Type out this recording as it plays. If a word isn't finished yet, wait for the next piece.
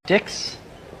Dicks?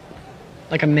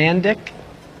 Like a man dick?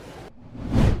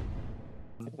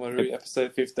 What are we,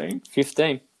 episode 15?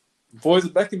 15. Boys are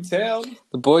back in town.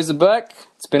 The boys are back.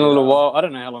 It's been a little while. I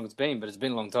don't know how long it's been, but it's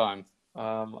been a long time.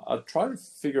 I tried to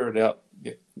figure it out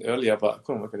earlier, but I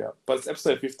couldn't work it out. But it's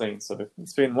episode 15, so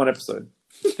it's been one episode.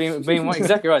 It's been one,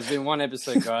 exactly right. It's been one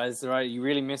episode, guys. Right? You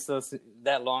really missed us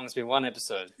that long. It's been one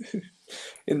episode.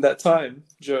 In that time,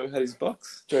 Joe had his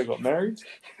box. Joe got married.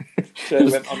 Joe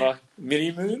went on a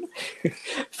mini moon.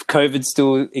 COVID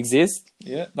still exists.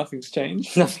 Yeah, nothing's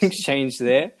changed. Nothing's changed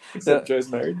there. Except Joe's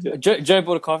married. Yeah. Joe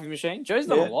bought a coffee machine. Joe's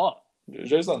done a lot.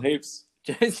 Joe's on heaps.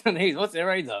 Joe's done heaps. What's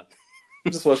Ray done?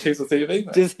 Just watched heaps of TV,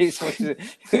 mate. Just heaps watching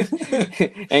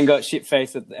it. And got shit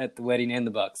faced at the wedding and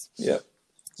the Bucks. Yeah.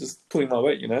 Just pulling my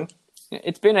weight, you know.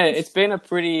 It's been a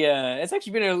pretty it's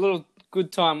actually been a little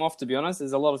good time off, to be honest.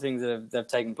 There's a lot of things that have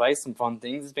taken place, some fun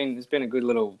things. It's been a good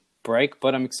little break,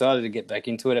 but I'm excited to get back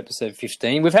into it. Episode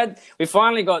 15. We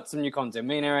finally got some new content.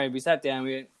 Me and Ray, we sat down.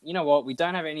 You know what? We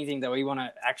don't have anything that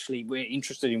we're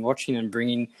interested in watching and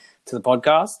bringing to the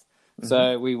podcast. Mm-hmm.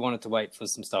 So we wanted to wait for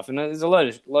some stuff, and there's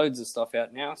loads of stuff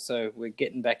out now. So we're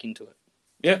getting back into it.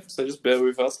 Yeah, so just bear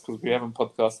with us because we haven't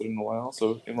podcasted in a while,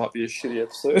 so it might be a shitty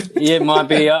episode. Yeah, it might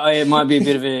be. It might be a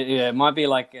bit of it might be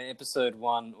like episode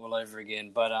 1 all over again.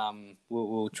 But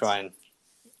we'll try and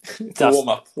warm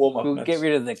up. We'll get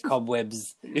rid of the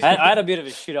cobwebs. I had a bit of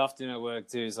a shit afternoon at work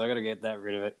too, so I got to get that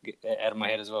rid of it out of my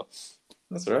head as well.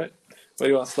 That's all right. Where do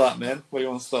you want to start, man? Where do you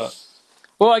want to start?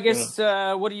 Well, I guess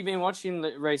what have you been watching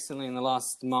recently in the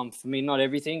last month? I mean, not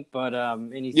everything, but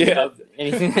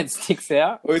anything that sticks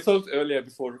out. Well, we talked earlier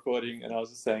before recording, and I was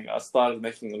just saying I started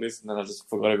making a list, and then I just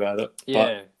forgot about it.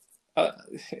 Yeah. But,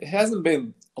 it hasn't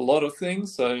been a lot of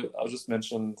things, so I'll just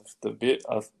mention the bit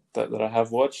that I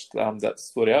have watched that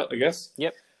stood out, I guess.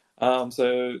 Yep.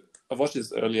 So I've watched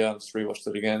this earlier. I just rewatched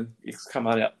it again. It's come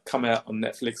out on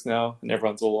Netflix now, and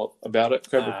everyone's all about it.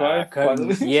 Cobra Kai.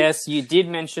 Yes, you did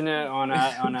mention it on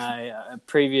a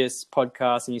previous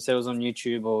podcast, and you said it was on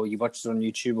YouTube, or you watched it on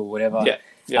YouTube, or whatever.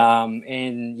 Yeah.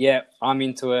 And yeah, I'm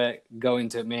into it. Go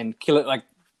into it, man. Kill it. Like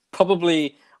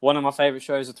probably one of my favorite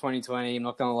shows of 2020. I'm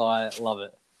not gonna lie, love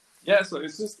it. Yeah, so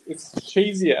it's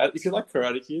cheesy. If you like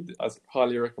Karate Kid, I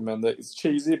highly recommend it. It's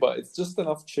cheesy, but it's just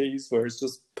enough cheese where it's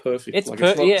just perfect. It's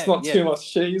not too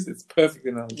much cheese. It's perfect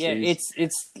enough cheese. Yeah,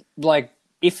 it's like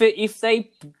if they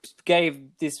gave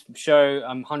this show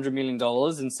 $100 million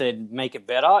and said make it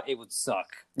better, it would suck.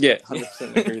 Yeah,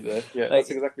 100% agree there. Yeah,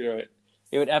 that's exactly right.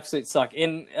 It would absolutely suck.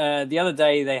 And the other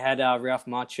day they had Ralph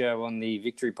Macchio on the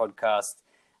Victory podcast.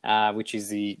 Which is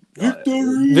the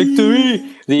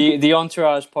Victory, the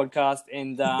Entourage podcast,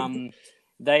 and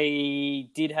they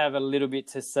did have a little bit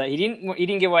to say. He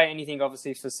didn't give away anything,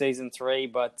 obviously, for season 3,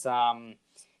 but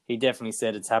he definitely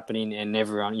said it's happening, and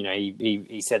everyone, you know,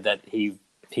 he said that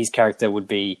his character would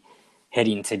be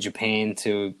heading to Japan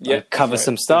to cover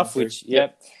some stuff, which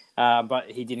but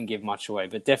he didn't give much away,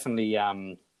 but definitely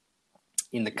in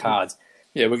the cards.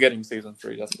 Yeah, we're getting season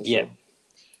 3. That's for sure.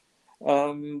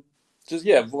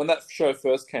 When that show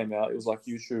first came out, it was like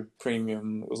YouTube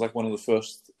Premium. It was like one of the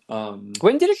first.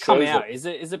 When did it come out? Is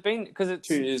it been because it's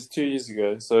 2 years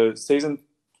ago? So season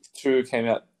 2 came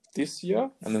out this year,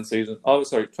 and then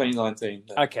 2019.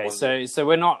 Okay, so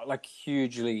we're not like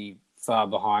hugely far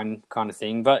behind, kind of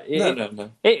thing. But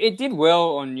no. It did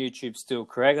well on YouTube still,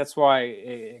 correct? That's why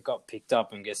it got picked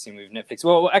up, I'm guessing, with Netflix.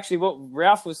 Well, actually, what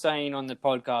Ralph was saying on the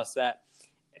podcast that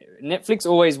Netflix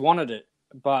always wanted it.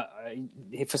 But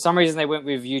for some reason, they went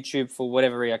with YouTube for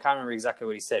whatever reason. I can't remember exactly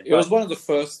what he said. It was one of the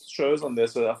first shows on there,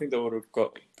 so I think they would have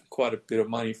got quite a bit of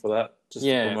money for that, just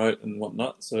to promote and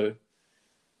whatnot. So,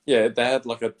 yeah, they had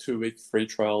like a 2-week free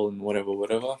trial and whatever,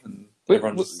 and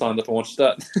everyone just signed up and watched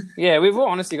that. Yeah,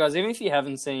 honestly, guys, even if you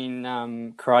haven't seen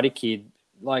Karate Kid,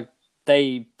 like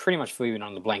they pretty much fill you in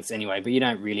on the blanks anyway. But you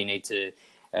don't really need to.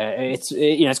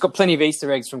 It's got plenty of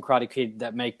Easter eggs from Karate Kid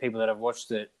that make people that have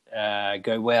watched it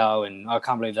go wow, and I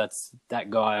can't believe that's that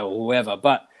guy or whoever.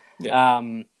 But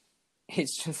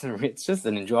it's just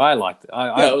an enjoy. I liked it.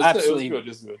 It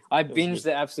was good. I binged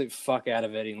the absolute fuck out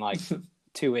of it in like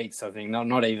 2 weeks. I think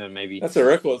not even maybe. That's a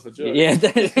record for Joe. Yeah,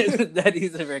 that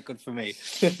is a record for me.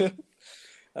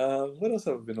 What else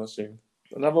have I been watching?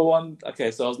 Another one.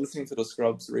 Okay, so I was listening to the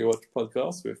Scrubs rewatch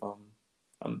podcast with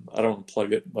I don't want to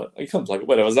plug it, but you can plug it.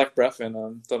 Whatever. Zach Braff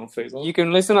and Donald Faison. You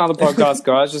can listen to other podcasts,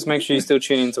 guys. Just make sure you still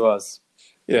tune in to us.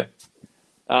 Yeah.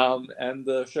 And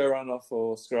the showrunner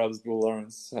for Scrubs, Bill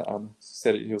Lawrence,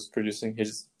 said he was producing. He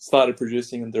just started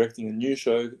producing and directing a new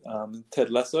show,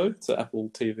 Ted Lasso. It's an Apple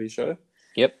TV show.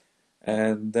 Yep.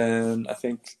 And then I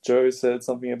think Joe said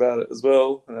something about it as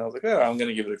well, and I was like, "Oh, I'm going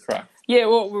to give it a crack." Yeah,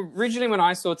 well, originally when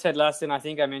I saw Ted Lasso, and I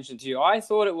think I mentioned to you, I just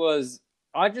thought it was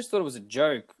a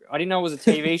joke. I didn't know it was a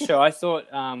TV show. I thought,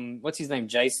 what's his name?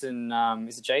 Jason,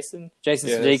 is it Jason? Jason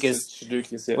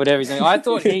Sudeikis, yeah. whatever his name. I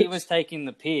thought he was taking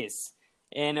the piss,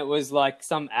 and it was like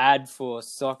some ad for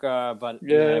soccer, but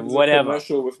whatever. A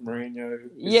commercial with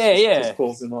Mourinho. Just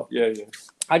calls him up. Yeah.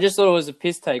 I just thought it was a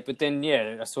piss take, but then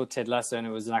I saw Ted Lasso, and it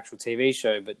was an actual TV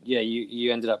show. But yeah,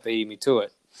 you ended up beating me to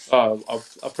it. I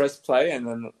pressed play, and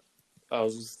then I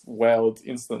was just wowed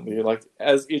instantly. Like,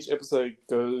 as each episode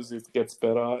goes, it gets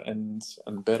better and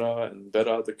better and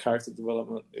better. The character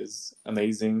development is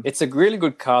amazing. It's a really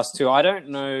good cast too. I don't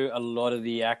know a lot of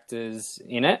the actors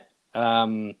in it.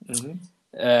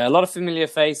 A lot of familiar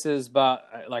faces, but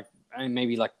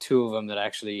maybe like two of them that I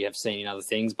actually have seen in other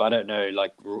things. But I don't know,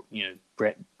 like,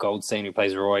 Brett Goldstein who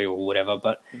plays Roy or whatever.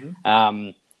 But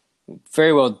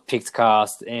very well picked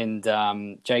cast, and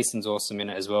Jason's awesome in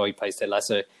it as well. He plays Ted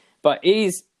Lasso. But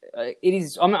it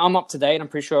is. I'm up to date. I'm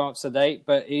pretty sure I'm up to date.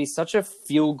 But it is such a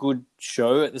feel good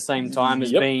show at the same time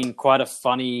as being quite a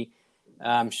funny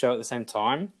show at the same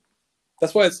time.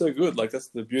 That's why it's so good. Like, that's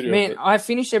the beauty of it. Man, I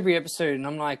finish every episode and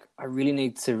I'm like, I really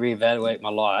need to reevaluate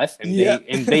my life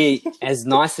and be as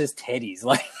nice as Ted is.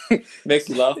 Like, makes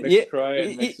you laugh, makes you cry,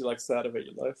 and makes you like sad about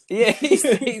your life. Yeah,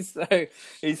 he's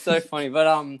so funny.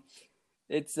 But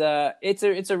it's a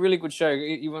really good show.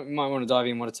 You might want to dive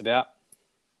in what it's about.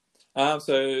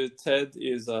 So Ted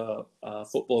is a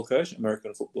football coach,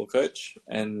 American football coach,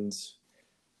 and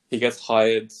he gets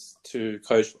hired to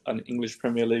coach an English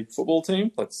Premier League football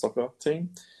team, like soccer team.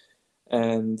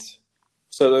 And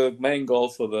so the main goal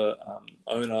for the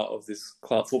owner of this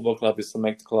football club is to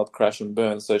make the club crash and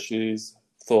burn. So she's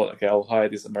thought, okay, I'll hire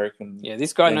this American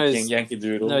this guy Yankee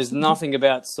doodle. Knows nothing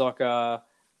about soccer,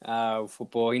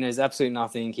 football. He knows absolutely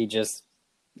nothing. He just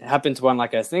happened to win I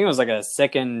think it was like a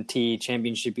second tier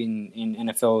championship in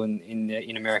NFL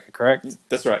in America, correct?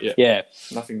 That's right, yeah. Yeah.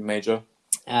 Nothing major.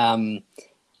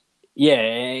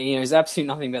 He knows absolutely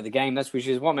nothing about the game. Which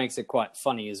is what makes it quite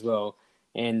funny as well.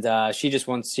 And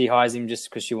she hires him just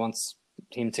because she wants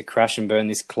him to crash and burn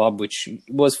this club, which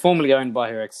was formerly owned by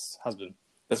her ex-husband.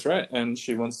 That's right, and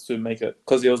she wants to make it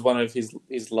because it was one of his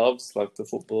loves. Like, the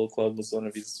football club was one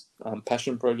of his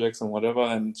passion projects and whatever,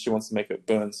 and she wants to make it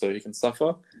burn so he can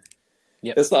suffer.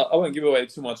 Yeah, I won't give away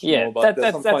too much more, but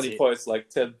there's some funny quotes. Like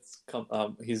Ted's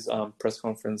his press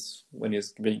conference when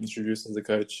he's being introduced as a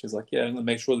coach. He's like, "Yeah, I'm gonna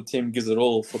make sure the team gives it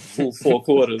all for the full 4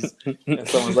 quarters." And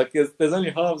someone's like, "There's only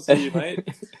halves here, mate."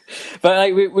 But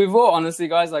like we've all honestly,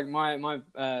 guys, like my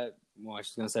I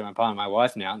was going to say my partner, my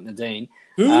wife now, Nadine.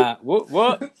 Who?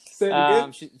 What? Say it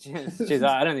again. She's.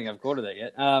 I don't think I've called her that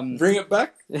yet. Bring it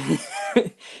back.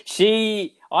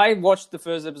 I watched the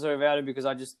first episode without her because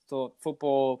I just thought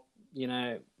football,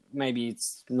 maybe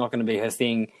it's not going to be her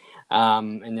thing.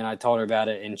 And then I told her about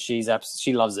it, and she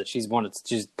loves it. She's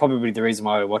probably the reason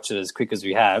why we watch it as quick as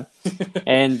we have.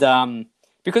 And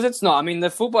because it's not. I mean,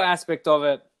 the football aspect of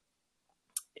it.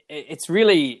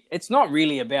 It's not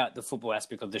really about the football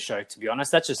aspect of the show, to be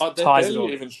honest. That just ties it all.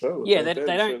 Even show it. Yeah,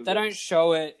 they don't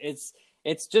show it.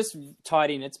 It's just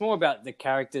tied in. It's more about the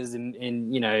characters and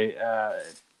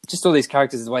just all these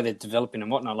characters, the way they're developing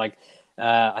and whatnot. Like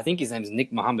I think his name's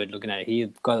Nick Mohammed. Looking at it, he's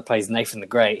the guy that plays Nathan the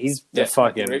Great. He's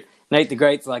fucking Nate the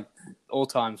Great's like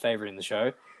all-time favorite in the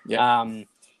show. Yeah.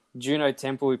 Juno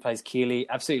Temple, who plays Keely,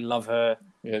 absolutely love her.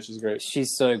 Yeah, she's great.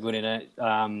 She's so good in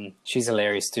it. She's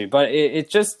hilarious too. But it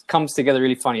just comes together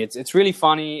really funny. It's really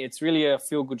funny. It's really a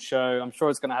feel-good show. I'm sure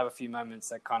it's going to have a few moments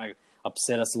that kind of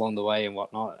upset us along the way and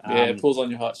whatnot. It pulls on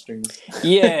your heartstrings.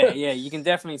 yeah, you can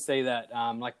definitely see that.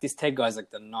 Like, this Ted guy's like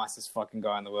the nicest fucking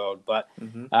guy in the world. But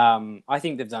I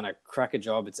think they've done a cracker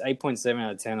job. It's 8.7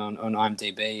 out of 10 on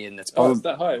IMDb, and that's probably it's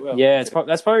that high. Well, yeah,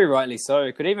 that's probably rightly so.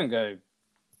 It could even go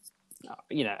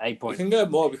 8 points. You can go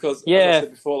more because, as I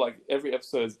said before, like, every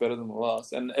episode is better than the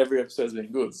last, and every episode's been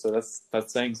good. So that's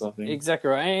saying something. Exactly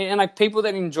right. And like people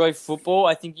that enjoy football,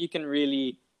 I think you can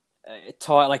really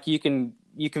tie. Like you can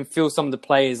feel some of the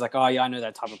players. Like, oh yeah, I know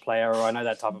that type of player, or I know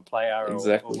that type of player, or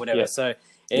whatever. Yeah. So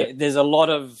there's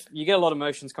you get a lot of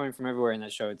emotions coming from everywhere in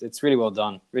that show. It's really well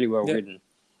done, really well written.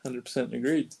 100%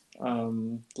 agreed.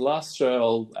 The last show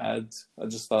I'll add, I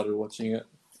just started watching it.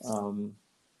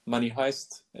 Money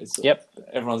Heist.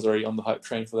 Everyone's already on the hype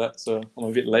train for that, so I'm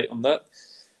a bit late on that.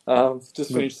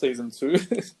 Just finished season 2.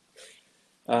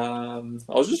 I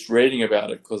was just reading about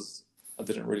it because I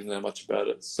didn't really know much about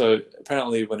it. So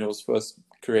apparently when it was first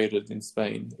created in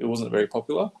Spain, it wasn't very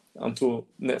popular until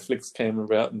Netflix came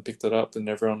about and picked it up, and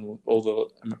all the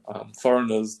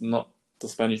foreigners, not the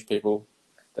Spanish people,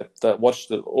 that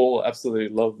watched it all absolutely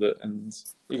loved it, and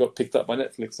it got picked up by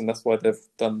Netflix, and that's why they've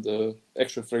done the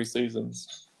extra 3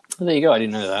 seasons. Well, there you go. I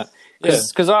didn't know that.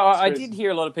 Because I did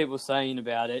hear a lot of people saying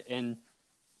about it, and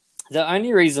the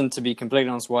only reason, to be completely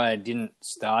honest, why I didn't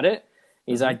start it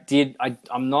is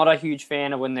I'm not a huge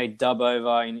fan of when they dub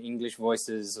over in English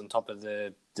voices on top of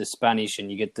the Spanish, and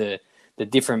you get the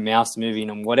different mouths moving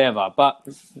and whatever. But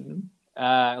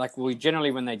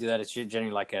generally when they do that, it's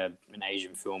generally like an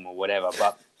Asian film or whatever.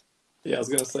 But yeah, I was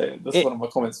gonna say that's one of my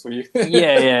comments for you.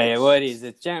 yeah. Well, it is.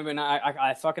 It's generally,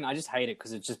 I just hate it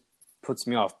because it just puts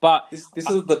me off. But this is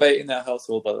a debate in our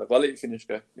household, by the way. I'll let you finish.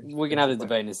 Go. We can have the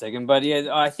debate in a second. But yeah,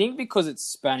 I think because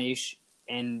it's Spanish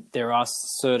and there are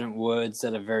certain words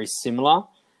that are very similar,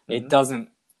 it doesn't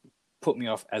put me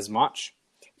off as much.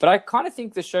 But I kind of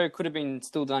think the show could have been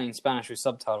still done in Spanish with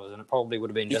subtitles, and it probably would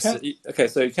have been okay,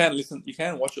 so you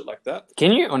can watch it like that.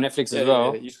 Can you on Netflix as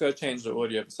well? Yeah, you just got to change the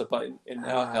audio. So, but in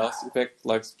our house, Beck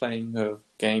likes playing her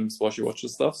games while she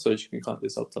watches stuff, so she can do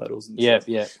subtitles. And stuff.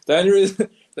 Yeah. The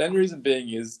only reason being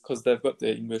is because they've got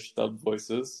their English dubbed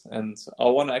voices, and I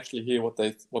want to actually hear what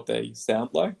they sound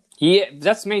like. Yeah,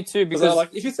 that's me too. Because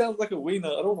if it sounds like a wiener,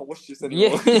 I don't want to watch this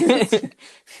anymore.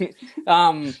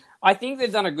 Yeah. I think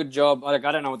they've done a good job. Like,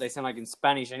 I don't know what they sound like in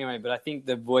Spanish anyway, but I think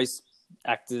the voice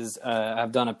actors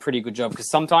have done a pretty good job, because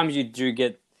sometimes you do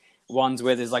get ones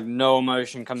where there's like no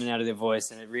emotion coming out of their voice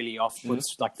and it really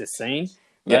off-puts like the scene.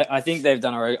 Yeah. I think they've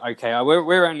done okay.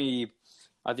 We're only,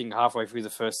 I think, halfway through the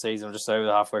first season, or just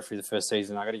over halfway through the first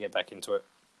season. I got to get back into it.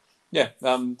 Yeah,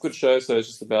 good show. So it's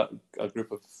just about a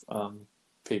group of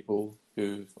people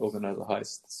who organize a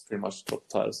heist. That's pretty much what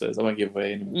the title says. I won't give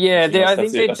away any. Yeah, I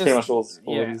think they're just. Pretty much all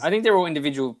I think they're all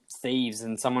individual thieves,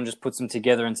 and someone just puts them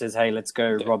together and says, "Hey, let's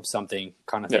go rob something,"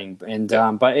 kind of thing. And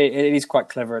but it is quite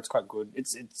clever. It's quite good.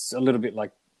 It's a little bit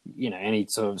like any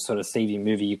sort of thieving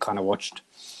movie you kind of watched.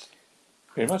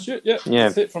 Pretty much it. Yeah.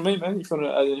 That's it from me, man. If you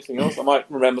want to add anything else, I might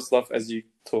remember stuff as you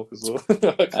talk as well. I can't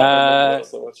remember what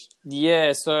else I watched.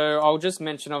 Yeah, so I'll just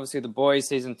mention, obviously, The Boys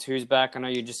season 2's back. I know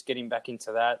you're just getting back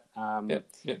into that.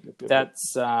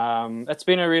 That's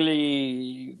been a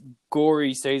really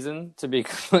gory season, to be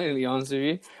completely honest with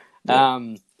you.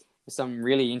 Some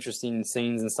really interesting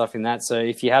scenes and stuff in that. So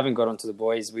if you haven't got onto The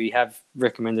Boys, we have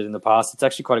recommended in the past. It's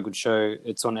actually quite a good show.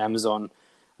 It's on Amazon.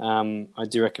 I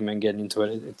do recommend getting into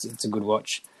it. It's a good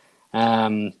watch.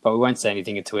 But we won't say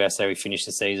anything until I say we finish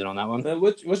the season on that one.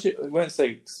 We won't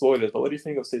say spoilers, but what do you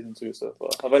think of season 2 so far?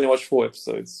 I've only watched 4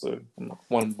 episodes, so I'm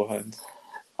one behind.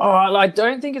 Oh, I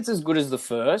don't think it's as good as the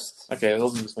first. Okay, it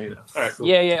wasn't just me then. All right, cool.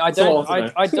 Yeah,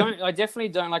 I definitely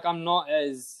don't. Like, I'm not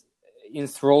as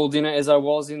enthralled in it as I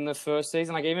was in the first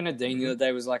season. Like, even Nadine the other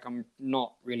day was like, I'm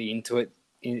not really into it,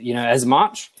 as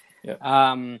much.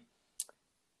 Yeah.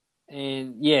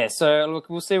 And yeah, so look,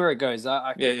 we'll see where it goes.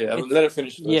 Let it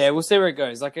finish first. Yeah, we'll see where it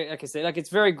goes. Like I said, it's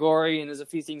very gory, and there's a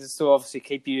few things that still obviously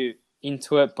keep you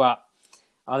into it. But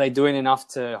are they doing enough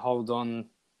to hold on?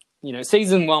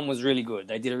 Season 1 was really good.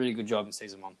 They did a really good job in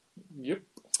season 1. Yep.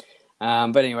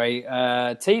 But anyway,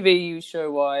 TV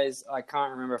show wise, I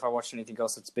can't remember if I watched anything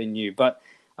else that's been new. But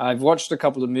I've watched a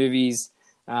couple of movies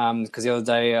because the other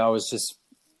day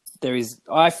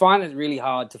I find it really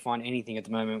hard to find anything at the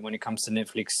moment when it comes to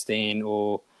Netflix, Stan,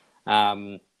 or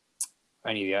any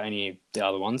of the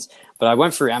other ones. But I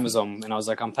went through Amazon and I was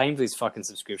like, I'm paying for this fucking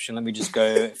subscription. Let me just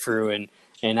go through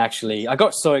and actually, I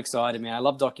got so excited, man. I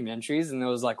love documentaries, and there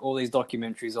was like all these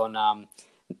documentaries on,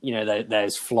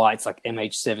 those flights like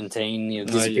MH17,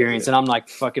 disappearance, and I'm like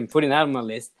fucking putting that on my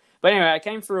list. But anyway, I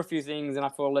came through a few things, and I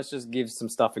thought, let's just give some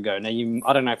stuff a go. Now,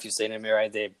 I don't know if you've seen them, Mira.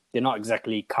 They're not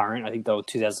exactly current. I think they were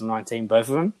 2019, both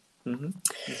of them. Mm-hmm.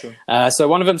 Sure. So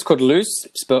one of them's called Luce,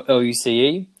 spelled Luce.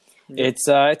 Yeah. It's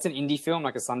an indie film,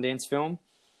 like a Sundance film.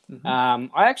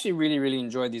 Mm-hmm. I actually really, really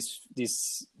enjoyed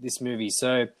this movie.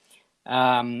 So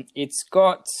it's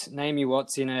got Naomi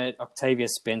Watts in it, Octavia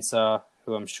Spencer,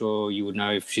 who I'm sure you would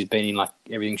know if she's been in like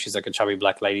everything. She's like a chubby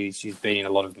black lady. She's been in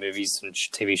a lot of movies and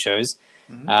TV shows.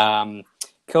 Mm-hmm.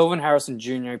 Kelvin Harrison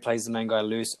Jr. plays the main guy,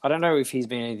 Luce. I don't know if he's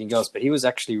been in anything else, but he was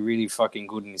actually really fucking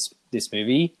good in this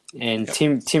movie. And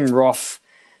Tim Roth,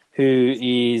 who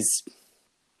is,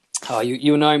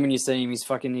 you'll know him when you see him.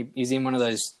 He's in one of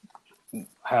those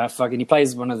he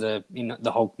plays in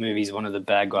the Hulk movies, one of the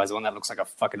bad guys, the one that looks like a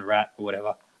fucking rat or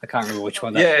whatever. I can't remember which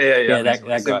one.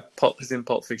 That guy. He's in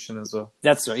Pulp Fiction as well.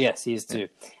 That's right. Yes, he is too.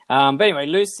 But anyway,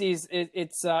 Lucy's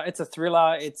it's a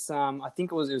thriller. It's I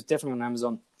think it was definitely on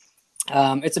Amazon.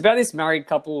 It's about this married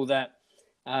couple that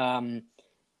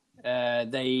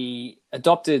they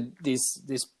adopted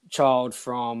this child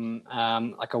from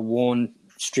like a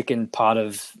stricken part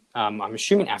of, I'm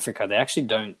assuming Africa. They actually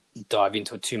don't dive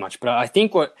into it too much, but I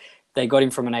think what they got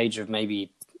him from an age of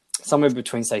maybe somewhere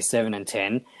between, say, 7 and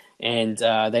 10, and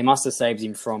they must have saved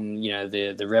him from,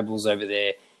 the rebels over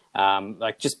there.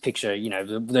 Like, just picture,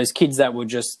 those kids that were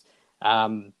just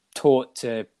taught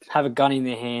to have a gun in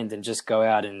their hand and just go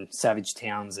out and savage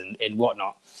towns and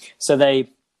whatnot. So they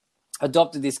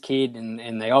adopted this kid,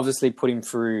 and they obviously put him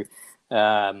through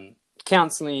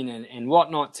counseling and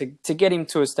whatnot to get him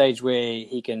to a stage where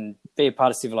he can be a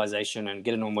part of civilization and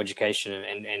get a normal education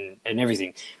and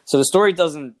everything. So the story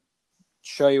doesn't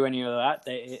show you any of that.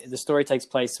 The story takes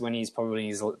place when he's probably in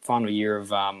his final year of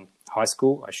high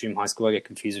school. I assume high school. I get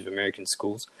confused with American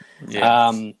schools. Yeah,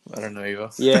 I don't know either.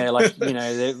 Yeah, like,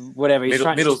 whatever. He's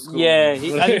middle school. Yeah,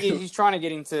 I think he's trying to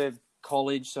get into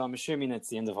college, so I'm assuming that's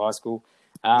the end of high school.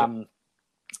 And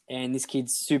this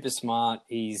kid's super smart.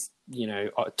 He's,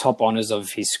 top honors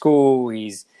of his school.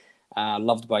 He's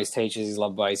loved by his teachers. He's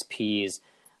loved by his peers.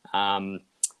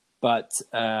 But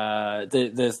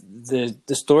the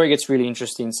story gets really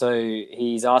interesting. So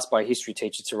he's asked by a history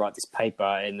teacher to write this paper,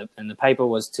 and the paper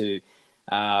was to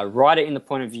write it in the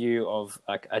point of view of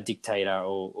like a dictator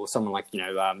or someone like,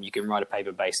 you can write a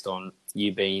paper based on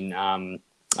you being, I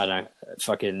don't know,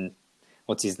 fucking,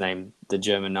 what's his name? The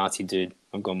German Nazi dude.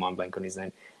 I've gone mind blank on his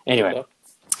name. Anyway,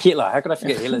 Hitler. How could I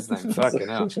forget Hitler's name? Fucking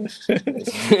hell.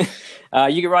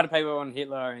 You could write a paper on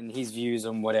Hitler and his views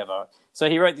on whatever. So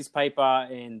he wrote this paper,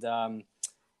 and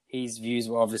his views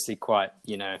were obviously quite,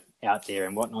 out there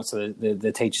and whatnot. So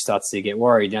the teacher starts to get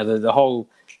worried. Now, the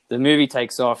movie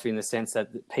takes off in the sense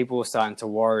that people are starting to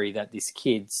worry that this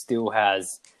kid still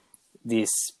has this,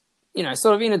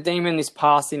 sort of inner demon, this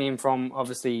past in him from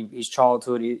obviously his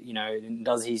childhood.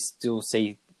 Does he still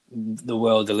see the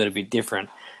world a little bit different?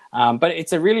 But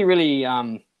it's a really, really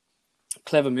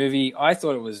clever movie. I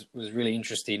thought it was really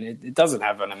interesting. It doesn't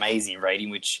have an amazing rating,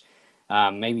 which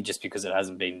maybe just because it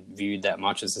hasn't been viewed that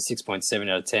much. It's a 6.7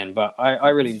 out of 10. But I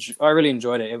really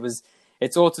enjoyed it.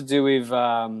 It's all to do with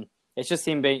it's just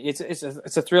him being. It's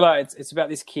a thriller. It's about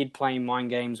this kid playing mind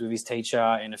games with his teacher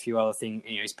and a few other things,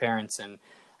 his parents, and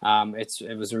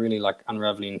it was a really like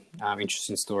unraveling,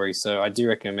 interesting story. So I do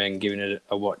recommend giving it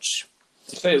a watch.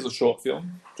 You say it's a short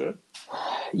film, Joe?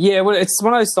 Yeah, well, it's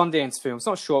one of those Sundance films. It's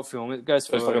not a short film. It goes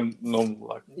for it's like a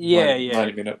normal,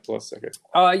 90-minute plus. Okay.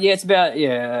 Yeah, it's about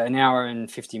an hour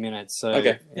and 50 minutes. So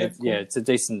okay, cool. It's a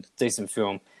decent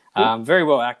film. Cool. Very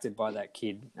well acted by that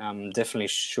kid. Definitely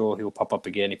sure he'll pop up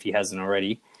again if he hasn't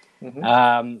already.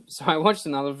 Mm-hmm. So I watched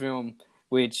another film,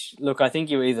 which look, I think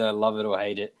you either love it or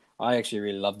hate it. I actually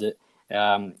really loved it.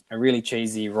 A really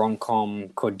cheesy rom-com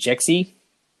called Jexi.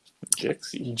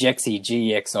 Jexi,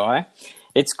 Gexi.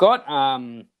 It's got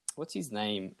what's his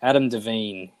name? Adam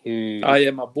Devine, who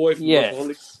my boy from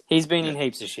Workaholics. He's been in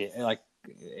heaps of shit. Like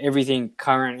everything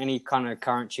current, any kind of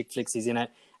current chick flicks he's in it.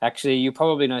 Actually, you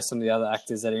probably know some of the other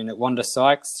actors that are in it. Wanda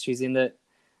Sykes, she's in it.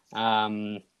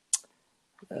 What's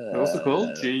it called?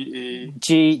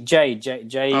 Jexi,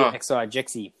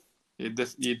 Jexi.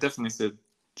 You definitely said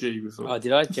G before. Oh,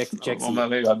 did I? Jexi. Oh,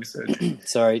 maybe I misheard.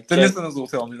 Sorry. The listeners will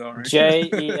tell me, don't worry.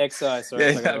 Jexi.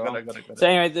 Sorry, I got it. So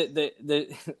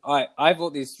anyway, I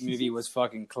thought this movie was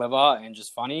fucking clever and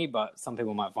just funny, but some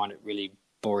people might find it really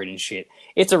boring and shit.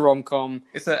 It's a rom-com.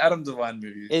 It's an Adam Devine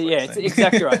movie. It's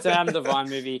exactly right. It's an Adam Devine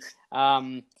movie.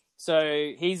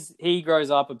 So he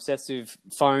grows up obsessed with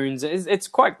phones. It's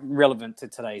quite relevant to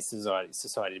today's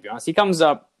society, to be honest. He comes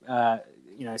up,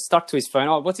 stuck to his phone.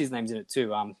 Oh, what's his name's in it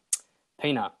too?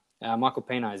 Pena. Michael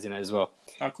Pena is in it as well.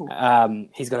 Oh, cool.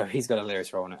 He's got a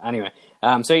hilarious role in it. Anyway,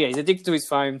 he's addicted to his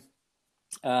phone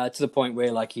to the point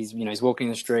where like he's walking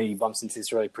in the street, he bumps into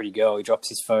this really pretty girl, he drops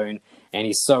his phone, and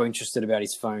he's so interested about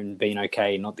his phone being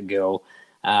okay, not the girl.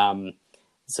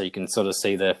 So you can sort of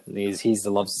see here's the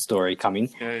love story coming.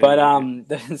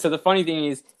 So the funny thing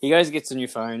is, he goes and gets a new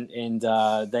phone, and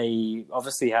they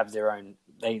obviously have their own.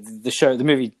 The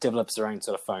movie develops their own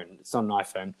sort of phone. It's not an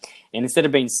iPhone, and instead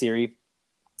of being Siri,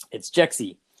 it's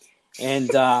Jexi, and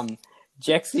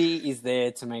Jexi is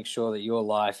there to make sure that your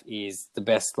life is the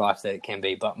best life that it can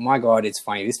be. But my God, it's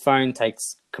funny. This phone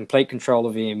takes complete control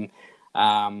of him.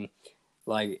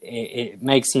 Like it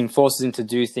makes him, forces him to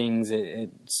do things.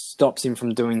 It stops him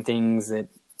from doing things. It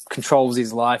controls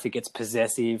his life. It gets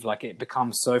possessive. Like it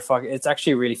becomes so it's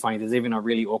actually really funny. There's even a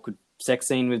really awkward sex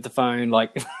scene with the phone.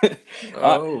 Like, I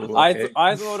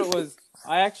thought it was.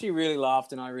 I actually really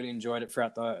laughed and I really enjoyed it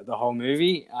throughout the whole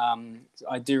movie.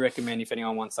 I do recommend if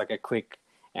anyone wants like a quick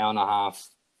hour and a half,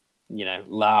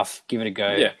 laugh, give it a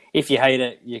go. Yeah. If you hate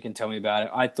it, you can tell me about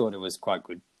it. I thought it was quite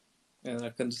good. And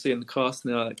I can see in the cast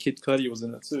now that Kid Cudi was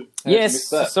in it too. How did you miss Yes,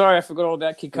 that? sorry, I forgot all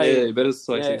about Kid Cudi. Yeah, better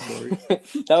say Yeah. sorry.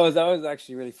 that was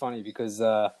actually really funny because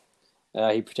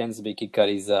he pretends to be Kid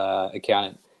Cudi's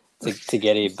accountant to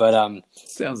get in, but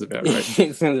Sounds about right.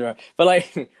 it sounds right. But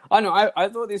like, I know, I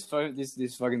thought this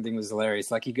fucking thing was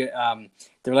hilarious. Like, he got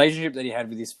the relationship that he had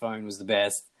with his phone was the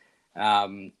best,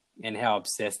 and how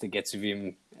obsessed it gets with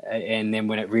him, and then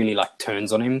when it really like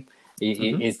turns on him,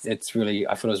 it's really,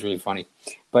 I thought it was really funny.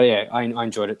 But yeah, I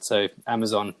enjoyed it. So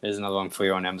Amazon, there's another one for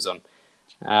you on Amazon.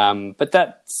 But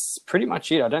that's pretty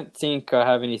much it. I don't think I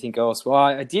have anything else. Well,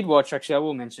 I did watch, actually, I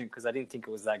will mention it because I didn't think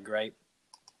it was that great.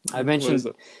 I mentioned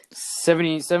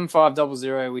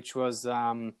 7500, which was,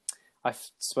 I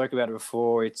spoke about it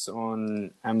before. It's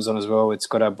on Amazon as well. It's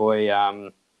got our boy,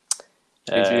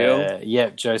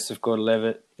 JGL? Joseph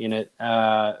Gordon-Levitt in it.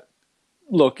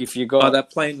 Look, if you got...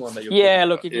 that plane one that you're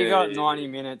if you got 90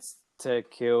 minutes to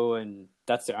kill, and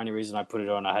that's the only reason I put it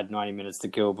on. I had 90 minutes to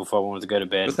kill before I wanted to go to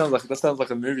bed. That sounds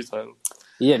like a movie title.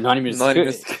 Yeah, 90 minutes. 90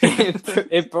 minutes.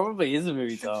 It probably is a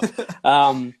movie title.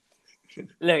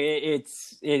 Look,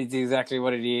 it's exactly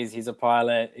what it is. He's a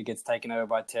pilot. It gets taken over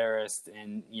by terrorists,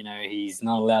 and he's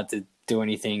not allowed to do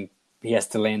anything. He has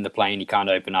to land the plane. He can't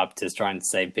open up to try and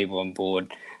save people on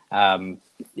board.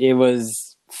 It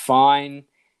was fine.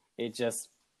 It just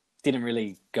didn't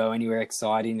really go anywhere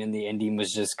exciting, and the ending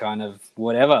was just kind of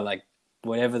whatever. Like,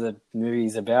 whatever the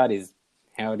movie's about is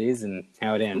how it is and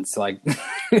how it ends. Like,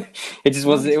 it just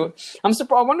was. I'm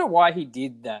surprised. I wonder why he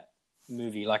did that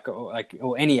movie,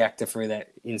 or any actor for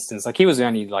that instance. Like, he was the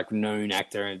only like known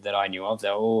actor that I knew of.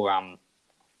 They're all,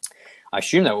 I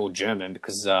assume they're all German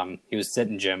because he was set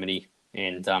in Germany,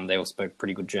 and they all spoke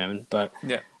pretty good German. But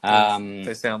yeah,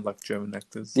 they sound like German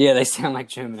actors. Yeah, they sound like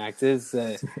German actors.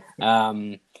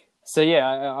 So yeah,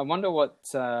 I wonder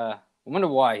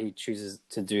why he chooses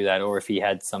to do that, or if he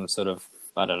had some sort of,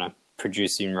 I don't know,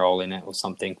 producing role in it or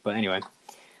something. But anyway,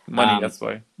 money, that's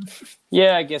why.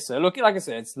 Yeah, I guess so. Look, like I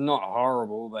said, it's not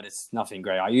horrible, but it's nothing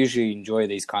great. I usually enjoy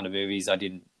these kind of movies. I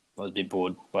was a bit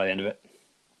bored by the end of it.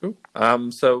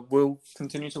 Cool. So we'll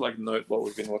continue to like note what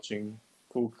we've been watching.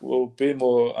 We'll be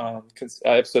more. Our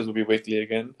episodes will be weekly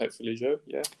again, hopefully, Joe.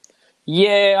 Yeah.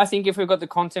 Yeah, I think if we've got the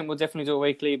content, we'll definitely do it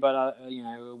weekly. But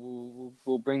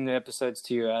we'll bring the episodes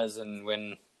to you as and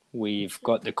when we've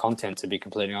got the content. To be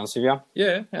completely honest with you.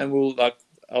 Yeah, and we'll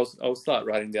I'll start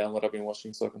writing down what I've been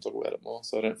watching so I can talk about it more,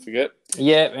 so I don't forget.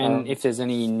 Yeah, and if there's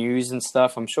any news and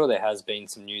stuff, I'm sure there has been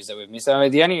some news that we've missed.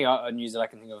 The only news that I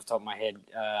can think of off the top of my head,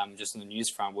 just on the news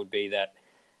front, would be that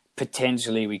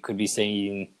potentially we could be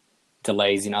seeing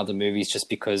delays in other movies, just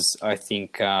because I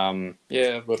think. I've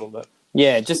got all that.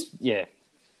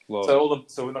 Well,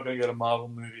 so we're not going to get a Marvel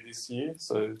movie this year.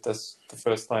 So that's the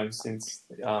first time since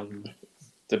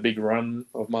the big run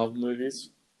of Marvel movies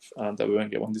that we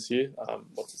won't get one this year.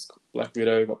 Black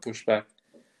Widow got pushed back.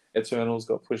 Eternals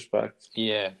got pushed back.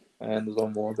 Yeah, and there's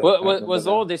one more. Was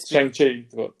all this Shang-Chi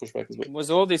got pushed back as well?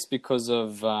 Was all this because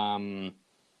of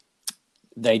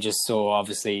they just saw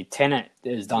obviously Tenet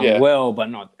has done well, but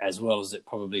not as well as it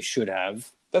probably should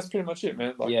have? That's pretty much it,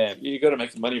 man. You got to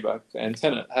make the money back, and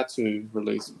Tenet had to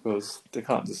release because they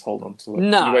can't just hold on to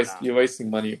it. You're wasting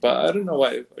money. But I don't know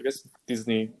why. I guess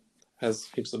Disney has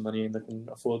heaps of money and they can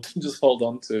afford to just hold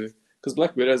on to, because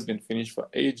Black Widow has been finished for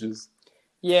ages.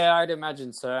 Yeah, I'd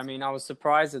imagine so. I mean, I was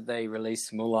surprised that they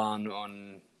released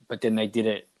Mulan but then they did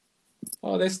it.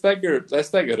 Oh, they staggered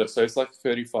it, so it's like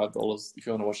 $35 if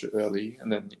you want to watch it early,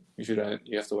 and then if you don't,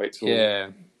 you have to wait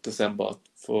till December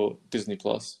for Disney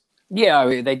Plus. Yeah,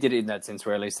 they did it in that sense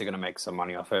where at least they're going to make some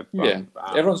money off it. But,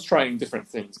 everyone's trying different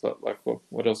things, but like,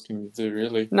 what else can you do,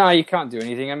 really? No, you can't do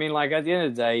anything. I mean, like, at the end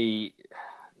of the day,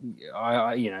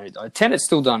 Tenet's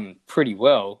still done pretty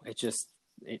well.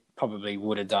 It probably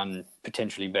would have done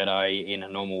potentially better in a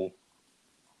normal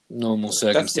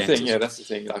circumstances. That's the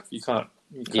thing. Like, you can't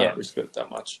risk it that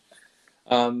much.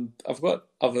 I've got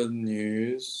other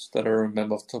news that I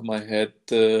remember off the top of my head.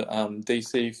 The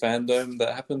DC fandom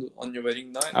that happened on your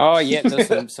wedding night. Oh yeah,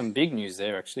 there's some big news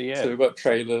there actually. Yeah. So we've got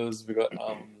trailers. We got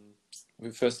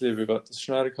we got the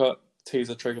Snyder Cut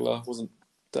teaser trailer. It wasn't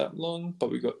that long,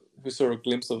 but we saw a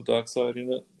glimpse of Darkseid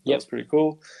in it. That's pretty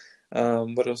cool.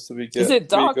 What else did we get? Is it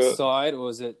Darkseid or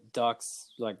is it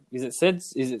Darks? Like, is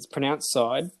it pronounced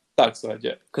side? Darkseid,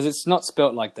 yeah. Because it's not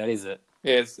spelt like that, is it?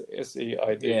 Yeah, it's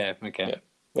SEID. Yeah, okay. Yeah.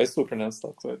 They still pronounce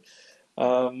Darkseid.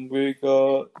 We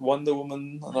got Wonder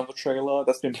Woman, another trailer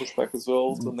that's been pushed back as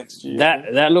well till next year.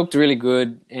 That looked really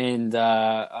good, and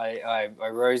I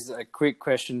raised a quick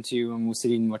question to you when we were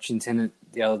sitting watching Tenet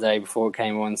the other day before it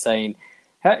came on, saying,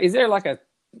 is there like a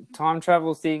time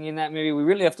travel thing in that movie? We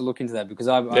really have to look into that because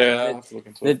I have to look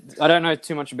into it. I don't know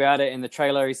too much about it. And the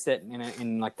trailer is set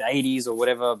in like the 80s or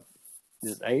whatever.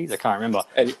 Is it 80s? I can't remember.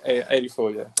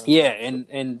 84, yeah. Yeah,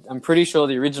 and I'm pretty sure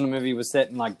the original movie was set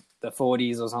in like the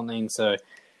 40s or something. So,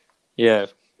 yeah.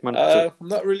 I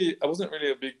wasn't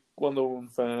really a big Wonder Woman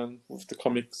fan with the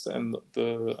comics and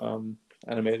the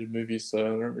animated movies, so I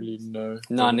don't really know.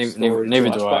 No, neither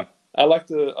do I. I like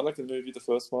the movie, the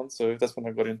first one, so that's when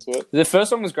I got into it. The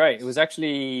first one was great. It was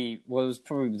actually it was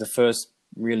probably the first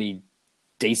really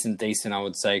decent, I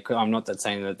would say. I'm not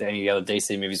saying that any of the other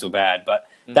DC movies were bad, but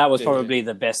that was probably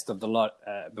the best of the lot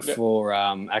before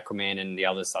Aquaman and the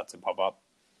others start to pop up.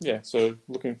 Yeah, so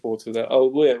looking forward to that.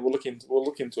 Oh, yeah, we'll look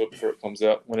into it before it comes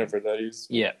out, whenever that is.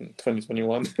 Yeah,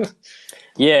 2021.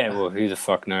 Yeah, well, who the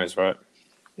fuck knows, right?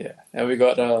 Yeah, and we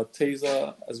got a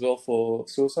teaser as well for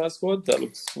Suicide Squad. That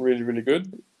looks really, really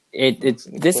good.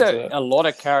 There's a lot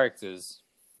of characters.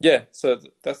 Yeah, so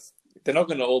they're not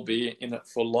going to all be in it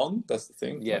for long. That's the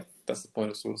thing. Yeah, that's the point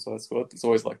of Suicide Squad. It's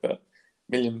always like that.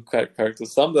 Million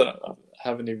characters, some that I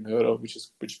haven't even heard of, which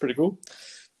is pretty cool.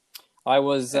 I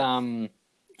wasn't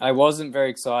very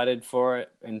excited for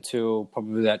it until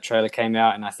probably that trailer came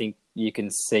out, and I think you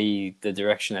can see the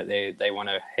direction that they want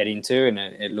to head into, and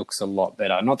it looks a lot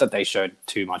better. Not that they showed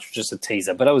too much, just a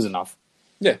teaser, but it was enough.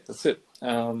 Yeah, that's it. I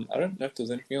don't know if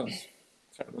there's anything else.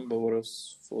 I can't remember what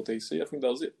else for DC. I think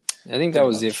that was it. I think that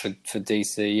was it for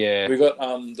DC, yeah. We got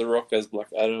The Rock as Black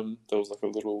Adam. There was like a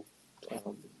little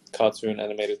cartoon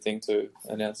animated thing to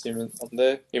announce him on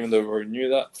there, even though we already knew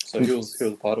that. So he was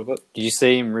part of it. Did you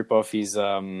see him rip off his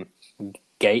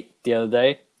gate the other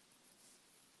day?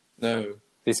 No.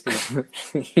 You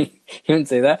didn't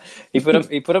see that? He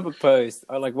put up a post,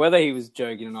 like whether he was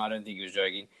joking or not, I don't think he was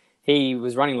joking. He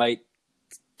was running late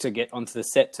to get onto the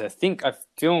set to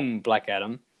film Black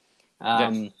Adam.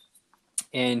 Yes.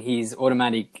 And his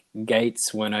automatic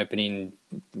gates weren't opening,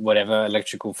 whatever,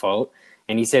 electrical fault.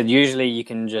 And he said usually you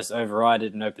can just override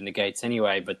it and open the gates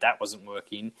anyway, but that wasn't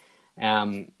working.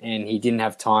 And he didn't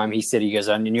have time. He said,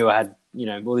 I knew I had,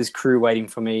 all this crew waiting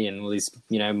for me and all this,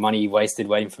 money wasted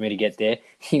waiting for me to get there.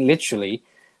 He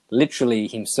literally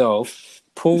himself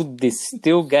pulled this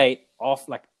steel gate off,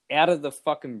 like out of the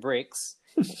fucking bricks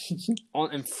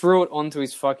and threw it onto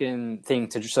his fucking thing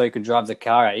so he could drive the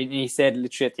car out. And he said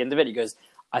literally at the end of it, he goes,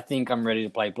 I think I'm ready to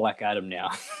play Black Adam now.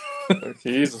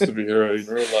 He is a superhero in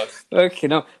real life. Okay,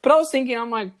 no. But I was thinking, I'm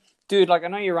like, dude, like I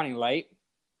know you're running late,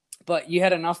 but you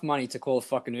had enough money to call a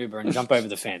fucking Uber and jump over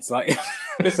the fence. Like,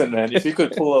 listen, man, if you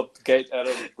could pull up the gate out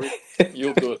of the brick,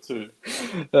 you'll do it too.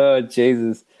 Oh,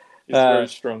 Jesus. It's very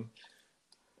strong.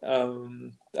 I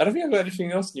don't think I got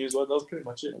anything else news-wise. That was pretty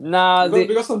much it. Nah, we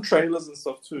got some trailers and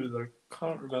stuff too that I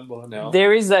can't remember now.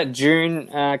 There is that June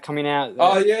coming out.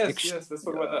 Oh, yes, let's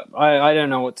talk about that. I don't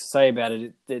know what to say about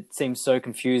it. It seems so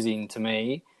confusing to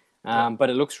me. But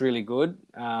it looks really good.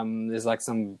 There's like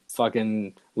some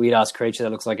fucking weird ass creature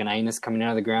that looks like an anus coming out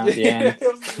of the ground at the end.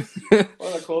 What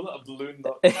do I call it? A balloon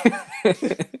nut.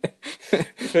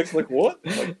 It's like, what?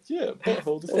 Like, yeah,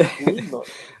 butthole, just like a balloon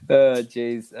nut. Oh,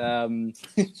 jeez.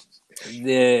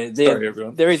 Sorry,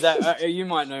 everyone. There is that. You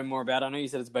might know more about it. I know you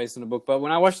said it's based on a book, but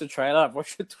when I watched the trailer, I've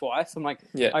watched it twice. I'm like,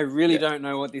 I really don't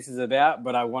know what this is about,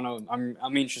 but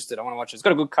I'm interested. I want to watch it. It's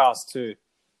got a good cast too.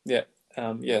 Yeah.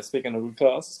 Speaking of good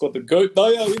cast, it's got the GOAT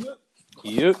Daya in it.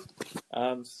 Yep.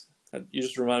 You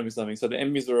just reminded me of something. So the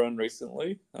Emmys were on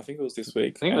recently. I think it was this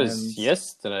week. I think it was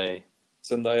yesterday.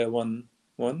 Zendaya won.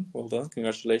 Well done.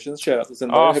 Congratulations. Shout out to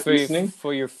Zendaya.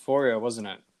 For Euphoria, wasn't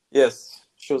it? Yes.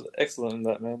 She was excellent in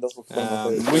that, man. That's what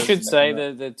we should say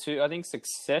the two, I think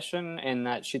Succession and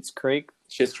that Schitt's Creek.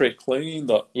 Schitt's Creek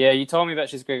cleaned up. Yeah, you told me about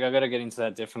Schitt's Creek. I got to get into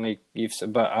that definitely.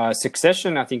 But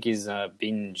Succession, I think, is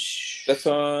binge. That's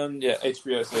on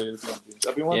HBO. So it's on binge.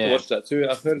 I've been wanting to watch that too.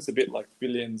 I've heard it's a bit like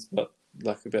Billions, but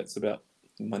like it's about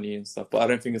money and stuff. But I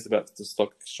don't think it's about the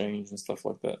stock exchange and stuff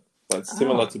like that. But it's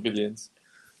similar to Billions.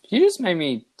 You just made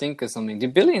me think of something.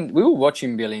 We were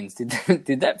watching Billions. Did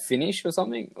that finish or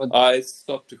something? I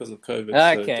stopped because of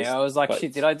COVID. Okay, I was like,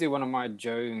 shit, did I do one of my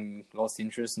Joe and lost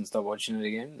interest and stop watching it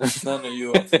again? No, you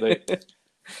were up to date.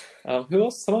 Who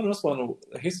else? Someone else won.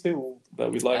 His people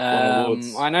that we like won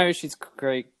awards. I know Schitt's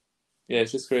Creek. Yeah,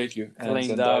 Schitt's Creek.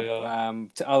 Cleaned up.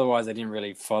 Otherwise, I didn't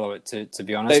really follow it, to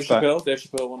be honest. Dave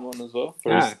Chappelle won one as well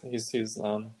for his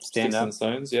stand-up.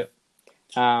 Stones, yeah.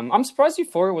 I'm surprised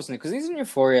Euphoria wasn't it, because isn't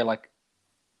Euphoria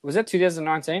was that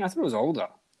 2019? I thought it was older.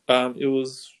 It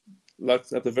was like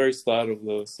at the very start of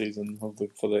the season for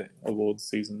the awards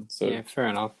season. So yeah, fair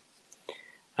enough.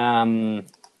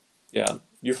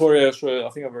 Euphoria show. I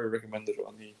think I've already recommended it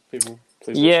on here. People,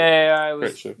 please. Yeah, it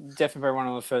Great was show. definitely one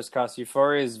of the first casts.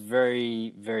 Euphoria is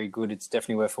very, very good. It's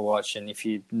definitely worth a watch. And if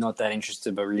you're not that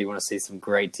interested but really want to see some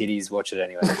great titties, watch it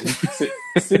anyway.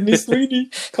 Sydney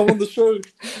Sweeney, come on the show.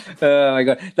 Oh my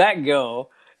god, that girl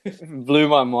blew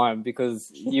my mind because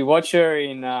you watch her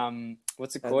in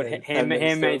what's it called,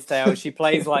 Handmaid's Tale. She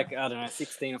plays like, I don't know,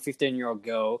 16 or 15-year-old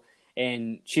girl,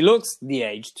 and she looks the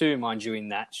age too, mind you, in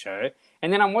that show.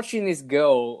 And then I'm watching this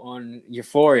girl on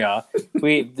Euphoria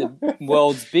with the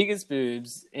world's biggest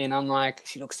boobs, and I'm like,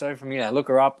 she looks so familiar. I look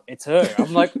her up, it's her.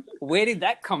 I'm like, where did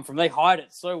that come from? They hide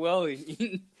it so well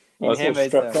in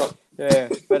Handmaid's Tale. Yeah,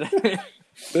 but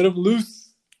bit of loose.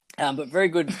 But very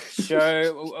good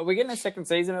show. Are we getting a second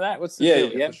season of that? What's the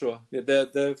deal? Yeah, for sure. Yeah,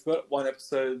 they've got one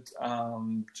episode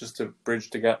just to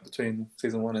bridge the gap between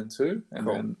season 1 and 2, and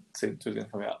then season 2 is going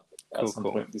to come out at some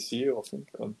point this year, I think.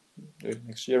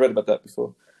 Next year. I read about that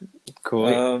before.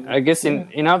 Cool. I guess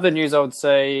in other news, I would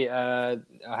say I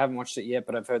haven't watched it yet,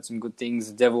 but I've heard some good things.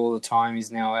 The Devil All the Time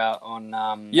is now out on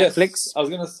Netflix. I was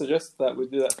going to suggest that we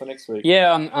do that for next week.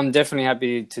 Yeah, I'm definitely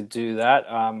happy to do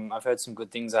that. I've heard some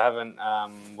good things. I haven't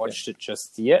watched it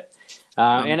just yet.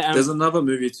 And there's another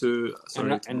movie too. Sorry,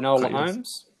 Enola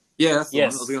Holmes. Yeah, that's the one. I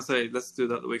was going to say, let's do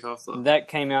that the week after. That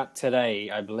came out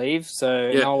today, I believe. So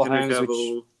Enola Holmes,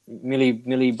 which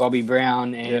Millie Bobby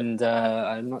Brown, and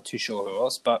I'm not too sure who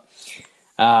else, but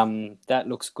that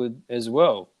looks good as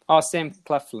well. Oh, Sam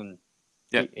Claflin.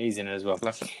 Yeah. He's in it as well.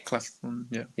 Claflin,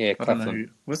 yeah. Yeah,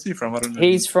 Claflin. Where's he from? I don't know.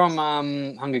 He's from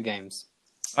Hunger Games.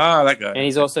 Ah, that guy. And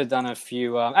he's also done a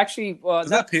few... actually... Is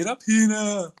that Peter?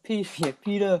 Peter. Is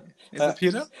it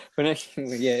Peter?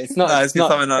 Yeah, it's not.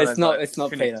 No, it's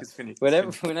not Peter.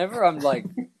 Whenever I'm like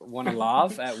want to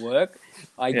laugh at work,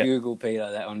 I Google Peter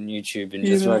that on YouTube and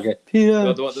just like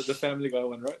Peter. The Family Guy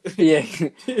one, right? Yeah,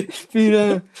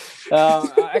 Peter.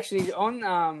 Actually,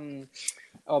 on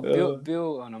Bill.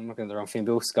 Oh, no, I'm looking at the wrong thing.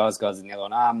 Bill Skarsgård's in the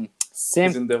other one.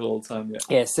 He's in Devil All the Time.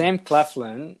 Yeah, Sam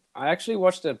Claflin. I actually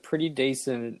watched a pretty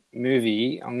decent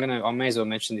movie. I may as well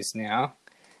mention this now.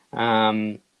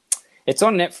 It's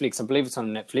on Netflix. I believe it's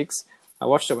on Netflix. I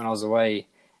watched it when I was away.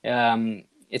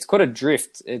 It's called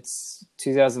Adrift. It's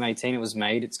 2018 it was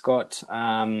made. It's got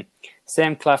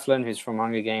Sam Claflin, who's from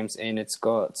Hunger Games, and it's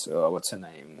got... what's her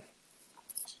name?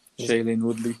 Shailene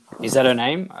Woodley. Is that her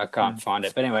name? I can't find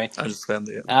it. But anyway. I just found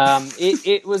it.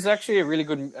 It was actually a really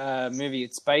good movie.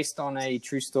 It's based on a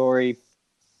true story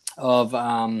of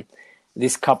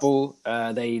this couple.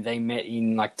 They met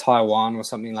in like Taiwan or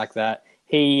something like that.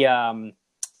 He...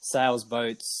 sails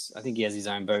boats. I think he has his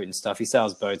own boat and stuff. He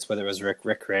sails boats, whether it was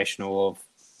recreational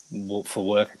or for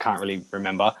work. I can't really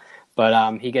remember.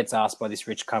 But he gets asked by this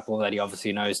rich couple that he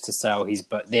obviously knows to sail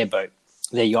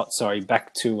their yacht,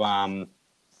 back to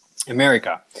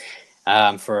America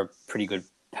for a pretty good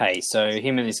pay. So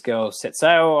him and this girl set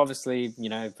sail, obviously, for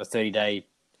a 30-day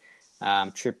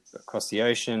trip across the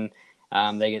ocean.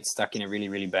 They get stuck in a really,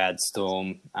 really bad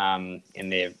storm, and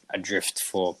they're adrift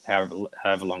for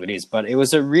however long it is. But it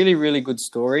was a really, really good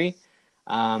story.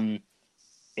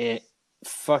 It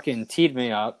fucking teared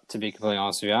me up, to be completely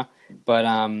honest with you. But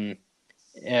I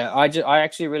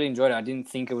actually really enjoyed it. I didn't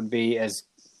think it would be as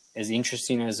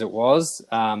interesting as it was.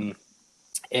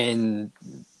 And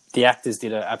the actors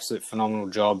did an absolute phenomenal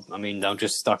job. I mean, they were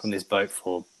just stuck on this boat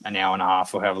for an hour and a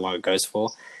half or however long it goes for.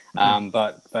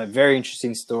 But very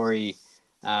interesting story.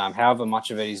 However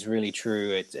much of it is really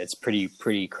true, it's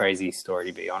pretty crazy story,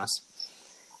 to be honest.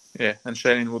 Yeah, and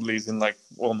Shailene Woodley's in like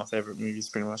all my favorite movies,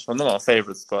 pretty much. Well, not my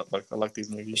favorites, but like I like these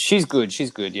movies. She's good.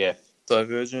 Yeah.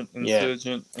 Divergent,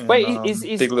 Insurgent. And, wait, is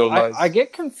Big Little Lies. I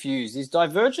get confused. Is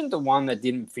Divergent the one that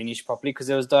didn't finish properly? Because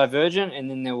there was Divergent, and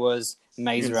then there was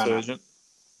Maze Runner. Insurgent.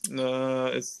 No,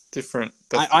 it's different.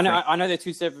 I know they're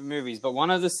two separate movies, but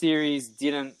one of the series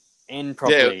didn't end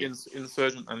properly. Yeah,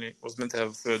 Insurgent only was meant to have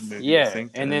a third movie. Yeah, I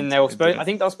think, and then they were supposed. I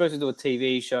think they were supposed to do a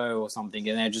TV show or something,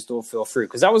 and they just all fell through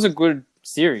because that was a good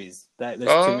series. Those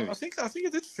two movies. I think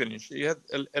it did finish. You had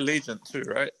Allegiant too,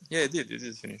 right? Yeah, it did. It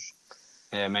did finish.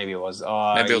 Yeah, maybe it was.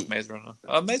 Maybe it was Maze Runner.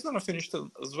 Maze Runner finished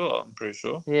as well, I'm pretty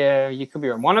sure. Yeah, you could be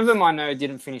right. One of them I know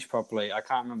didn't finish properly. I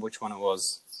can't remember which one it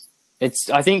was.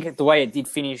 I think the way it did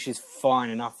finish is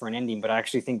fine enough for an ending, but I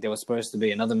actually think there was supposed to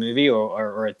be another movie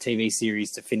or a TV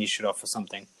series to finish it off or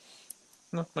something.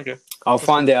 No, okay. I'll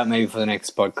find out maybe for the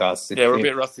next podcast. Yeah, we're a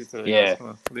bit rusty today. Yeah.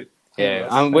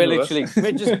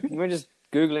 We're just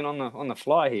Googling on the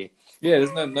fly here. Yeah,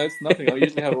 there's no notes, nothing. I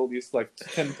usually have all these like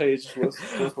 10 pages worth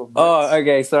of notes. Oh,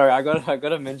 okay. Sorry, I got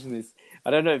to mention this. I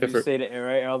don't know if you've seen it,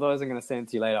 right? Otherwise, I'm going to send it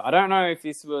to you later. I don't know if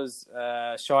this was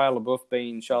Shia LaBeouf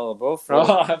being Shia LaBeouf.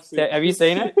 Oh, I've seen Have you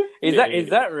seen it? Is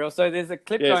that real? So there's a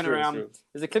clip going it's real, around. it's real.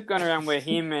 There's a clip going around where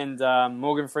him and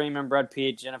Morgan Freeman, Brad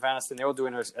Pitt, Jennifer Aniston, they're all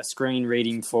doing a screen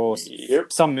reading for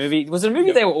some movie. Was it a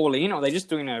movie they were all in, or are they just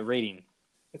doing a reading?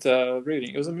 It's a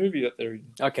reading. It was a movie that they're reading.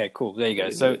 Okay, cool. There you go.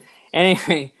 So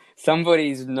anyway,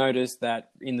 somebody's noticed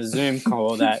that in the Zoom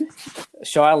call that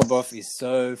Shia LaBeouf is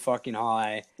so fucking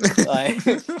high. Like,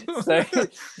 so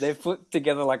they've put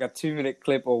together like a 2-minute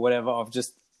clip or whatever of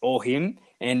just all him.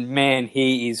 And man,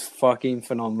 he is fucking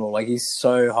phenomenal. Like, he's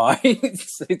so high.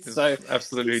 it's so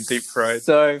absolutely deep fried.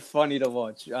 So funny to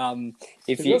watch.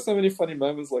 He's got so many funny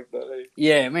moments like that. Eh?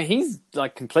 Yeah, I mean, he's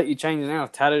like completely changed now,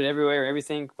 tatted everywhere,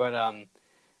 everything. But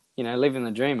you know, living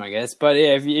the dream, I guess. But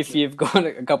yeah, if you've got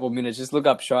a couple of minutes, just look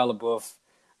up Shia LaBeouf.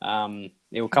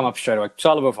 It will come up straight away.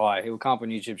 Shia LaBeouf high. It will come up on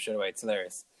YouTube straight away. It's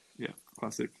hilarious. Yeah,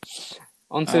 classic.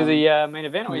 On to the main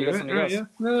event, or you got something else? Yeah,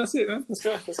 no, that's it, man. Let's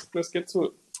go. Let's get to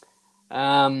it.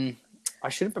 I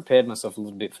should have prepared myself a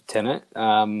little bit for Tenet,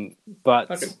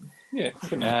 but okay. Yeah.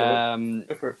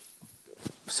 Go for it.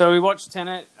 So we watched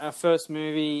Tenet, our first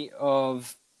movie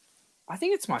of. I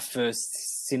think it's my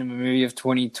first cinema movie of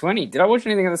 2020. Did I watch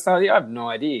anything at the start of the year? I have no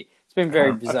idea. It's been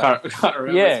very bizarre. I can't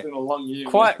remember. Yeah, it's been a long year.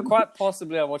 Quite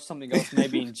possibly I watched something else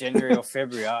maybe in January or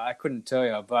February. I couldn't tell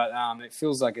you, but it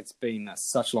feels like it's been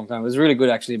such a long time. It was really good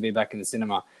actually to be back in the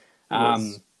cinema.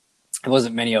 It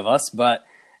wasn't many of us, but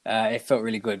it felt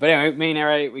really good. But anyway, me and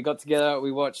Ere, we got together.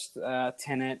 We watched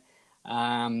Tenet,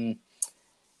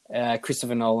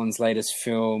 Christopher Nolan's latest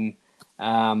film.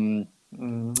 How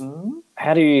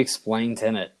do you explain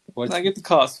Tenet? I get the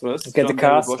cast first. Get the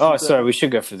cast? Oh, sorry, we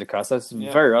should go through the cast. That's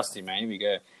very rusty, man. Here we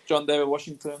go. John David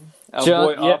Washington. Our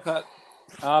boy Arpat.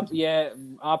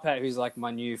 Arpat, who's like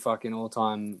my new fucking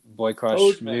all-time boy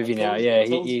crush movie now. Yeah,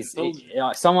 he's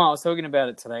someone, I was talking about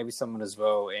it today with someone as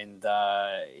well, and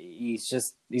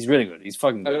he's really good. He's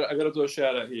fucking good. I got to do a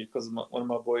shout out here because one of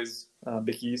my boys,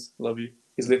 Becky's, love you.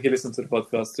 He listened to the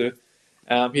podcast too.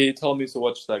 He told me to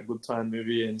watch that Good Time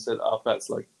movie and said Arpat's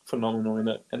like phenomenal in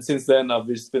it. And since then, I've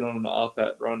just been on an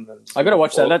Arpat run. And I got to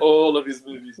watch that. All of his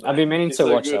movies. Man. I've been meaning to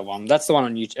watch that one. That's the one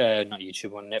on YouTube, not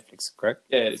YouTube, on Netflix, correct?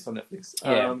 Yeah, it's on Netflix.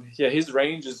 Yeah, his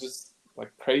range is just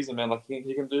like crazy, man. Like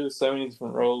he can do so many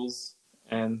different roles,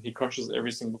 and he crushes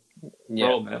every single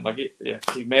role, man. Like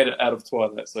he made it out of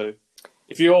Twilight. So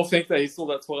if you all think that he's still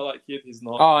that Twilight kid, he's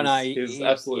not. Oh no, he's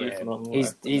absolutely phenomenal.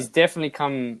 He's definitely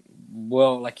come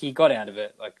well. Like he got out of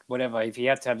it. Like whatever. If he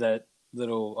had to have that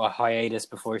little hiatus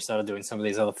before he started doing some of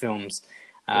these other films,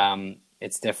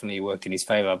 it's definitely worked in his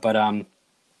favor. But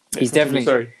he's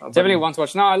definitely one to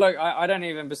watch. No, look, I don't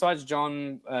even. Besides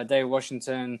John David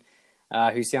Washington,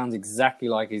 who sounds exactly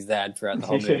like his dad throughout the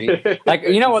whole movie. Like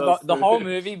you know what, the whole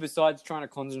movie. Besides trying to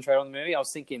concentrate on the movie, I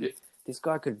was thinking. This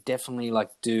guy could definitely like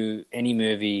do any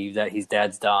movie that his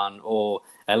dad's done, or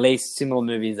at least similar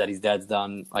movies that his dad's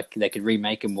done. Like they could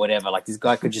remake him, whatever. Like this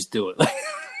guy could just do it.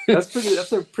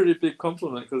 That's a pretty big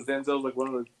compliment because Denzel's like one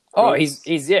of the. Oh, he's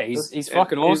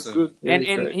fucking awesome. Good. Yeah,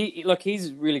 and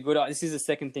he's really good. This is the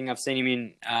second thing I've seen him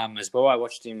in as well. I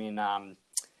watched him in whatever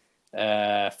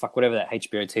that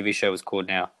HBO TV show was called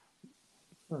now.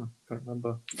 Oh, can't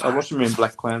remember. I watched him in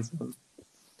Black Klansman.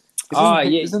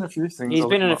 He's in a few things. He's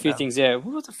been in a few things, yeah.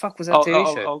 What the fuck was that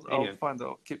TV show? I'll find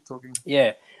out. Keep talking.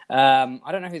 Yeah. I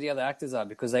don't know who the other actors are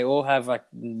because they all have, like,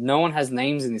 no one has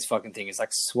names in this fucking thing. It's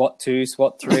like SWAT 2,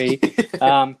 SWAT 3.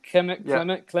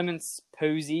 Clemence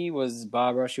Posey was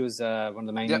Barbara. She was one of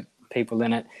the main people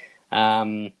in it.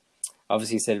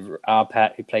 Obviously, you said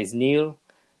Arpat, who plays Neil.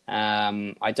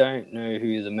 I don't know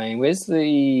who the main... Where's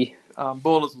the...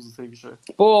 Ballers was a TV show.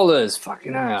 Ballers,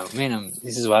 fucking hell, man!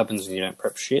 This is what happens when you don't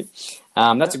prep shit.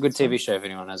 That's a good TV show if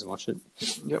anyone hasn't watched it.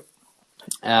 Yep.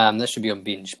 That should be on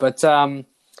binge. But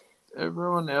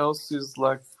everyone else is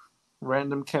like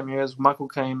random cameos. Michael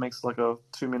Caine makes like a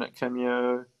 2-minute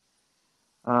cameo.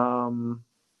 Who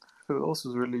else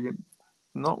is really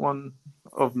not one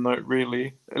of note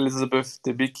really? Elizabeth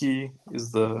Debicki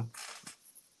is the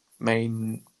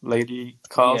main lady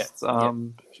cast. Her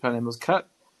name was Kat.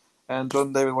 And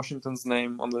John David Washington's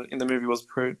name in the movie was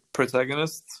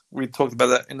protagonist. We talked about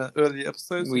that in an earlier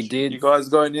episode. We did. You guys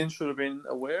going in should have been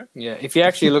aware. Yeah, if you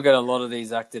actually look at a lot of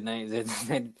these actor names, they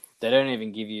don't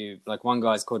even give you like one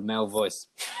guy's called Male Voice.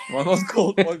 One guy's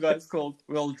called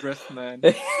Well Dressed Man.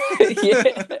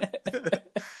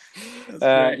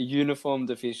 Uniformed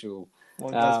official.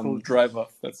 One guy's called Driver.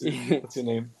 That's it. That's your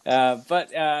name.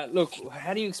 But look,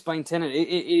 how do you explain Tenet?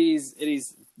 It is.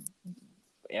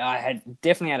 I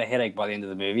definitely had a headache by the end of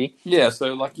the movie. Yeah,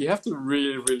 so like you have to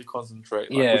really, really concentrate.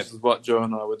 Which is what Joe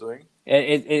and I were doing.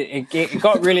 It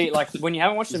got really like when you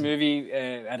haven't watched a movie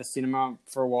at a cinema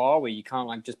for a while, where you can't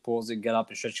like just pause it, get up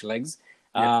and stretch your legs.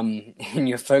 and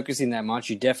you're focusing that much,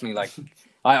 you definitely like.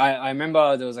 I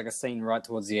remember there was like a scene right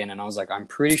towards the end, and I was like, I'm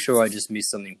pretty sure I just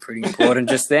missed something pretty important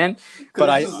just then. But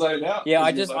I zoned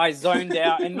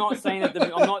out, and not saying that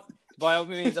I'm not. By all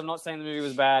means, I'm not saying the movie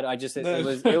was bad. I just it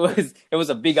was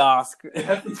a big ask. It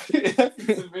happened to me as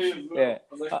well. Yeah. I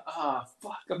was like,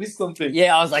 fuck, I missed something.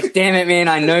 Yeah, I was like, damn it, man!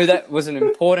 I know that was an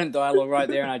important dialogue right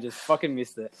there, and I just fucking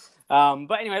missed it.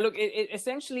 But anyway, look,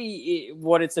 essentially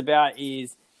what it's about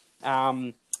is,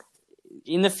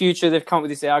 in the future, they've come up with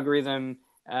this algorithm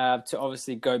to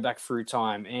obviously go back through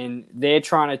time, and they're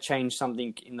trying to change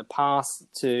something in the past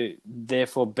to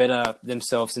therefore better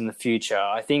themselves in the future.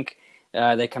 I think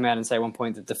they come out and say at one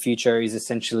point that the future is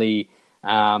essentially,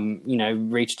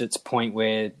 reached its point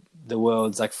where the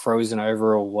world's like frozen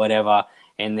over or whatever,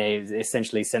 and they've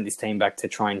essentially sent this team back to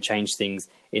try and change things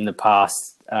in the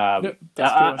past. Nailed it.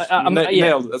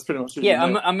 That's pretty much it.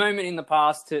 Yeah, a moment in the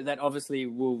past that obviously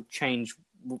will change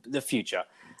the future.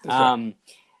 Right.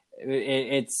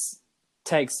 It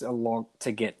takes a lot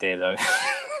to get there, though.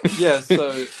 There's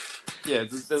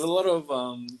a lot of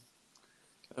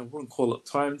I wouldn't call it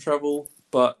time travel,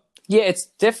 but yeah,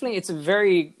 it's a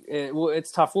very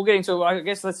it's tough. We'll get into it. I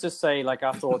guess let's just say like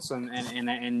our thoughts and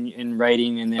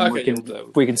rating, and then we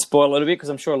can spoil a little bit because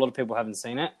I'm sure a lot of people haven't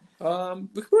seen it. We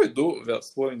could probably do it without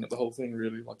spoiling the whole thing.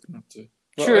 Really, like not to.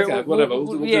 Sure. Okay, whatever.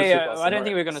 We'll I don't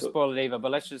think we're going to spoil it either,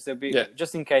 but let's just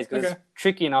just in case, because it's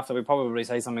tricky enough that we probably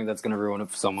say something that's going to ruin it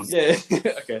for someone. Yeah.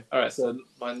 Okay. All right. So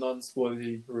my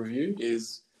non-spoilery review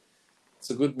is it's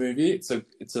a good movie. It's a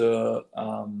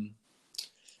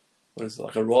what is it,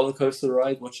 like a roller coaster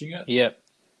ride watching it. Yep.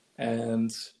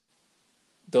 And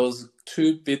there was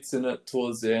 2 bits in it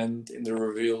towards the end in the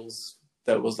reveals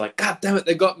that was like, God damn it,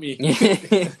 they got me.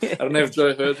 I don't know if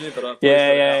Joe heard me, but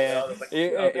yeah.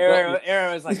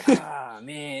 Era was like,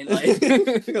 man. Like...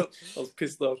 I was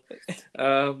pissed off.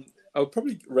 I would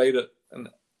probably rate it an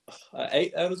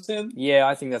 8 out of 10. Yeah,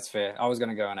 I think that's fair. I was going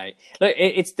to go an 8. Look,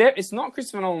 it's not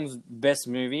Christopher Nolan's best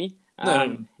movie.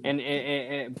 But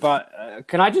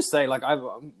can I just say, like,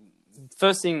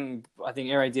 first thing I think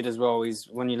Era did as well is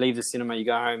when you leave the cinema, you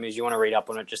go home, is you want to read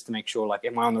up on it just to make sure, like,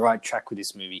 am I on the right track with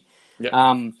this movie? Yep.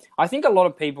 I think a lot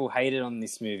of people hated on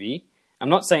this movie. I'm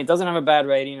not saying it doesn't have a bad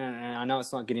rating, and I know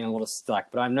it's not getting a lot of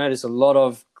slack, but I've noticed a lot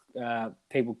of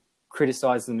people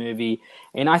criticize the movie,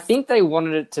 and I think they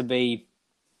wanted it to be.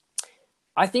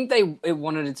 I think they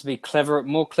wanted it to be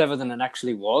more clever than it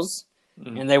actually was,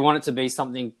 and they want it to be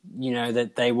something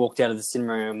that they walked out of the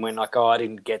cinema and went like, "Oh, I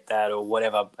didn't get that" or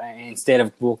whatever. Instead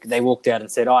of they walked out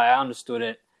and said, "Oh, I understood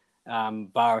it,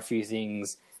 bar a few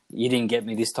things. You didn't get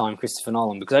me this time, Christopher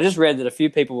Nolan." Because I just read that a few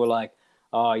people were like,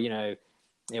 "Oh,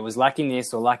 it was lacking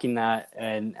this or lacking that,"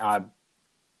 and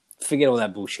forget all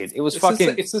that bullshit. It was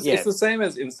it's the same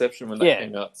as Inception when that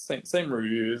came out. Same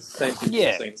reviews, same people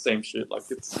saying same shit. Like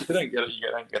if you don't get it,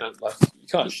 you don't get it. Like you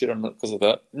can't shit on it because of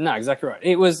that. No, exactly right.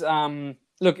 It was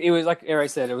look, it was like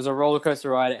Eric said, it was a roller coaster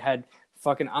ride. It had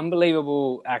fucking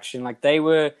unbelievable action. Like they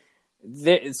were.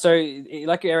 So,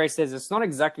 like Eric says, it's not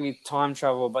exactly time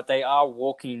travel, but they are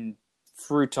walking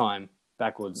through time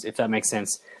backwards, if that makes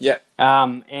sense. Yeah.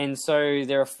 And so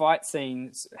there are fight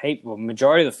scenes,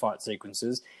 majority of the fight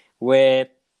sequences, where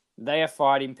they are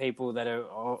fighting people that are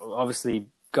obviously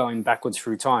going backwards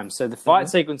through time. So the fight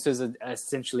sequences are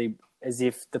essentially as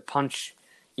if the punch,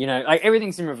 like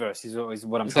everything's in reverse is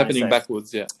what I'm trying to say. It's happening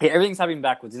backwards, yeah. Yeah, everything's happening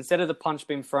backwards. Instead of the punch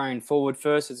being thrown forward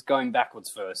first, it's going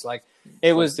backwards first. Like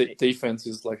it was defense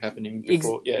is like happening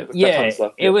before. That kind of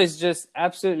stuff, it was just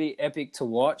absolutely epic to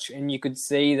watch, and you could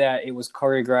see that it was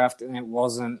choreographed and it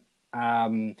wasn't,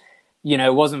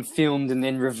 it wasn't filmed and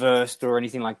then reversed or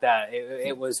anything like that.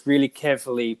 It was really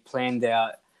carefully planned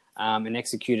out and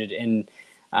executed, and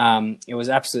it was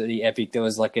absolutely epic. There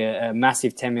was like a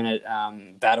massive 10-minute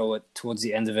battle towards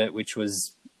the end of it, which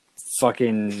was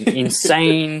fucking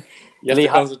insane. You have to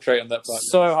concentrate on that part.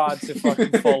 So hard to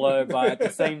fucking follow, but at the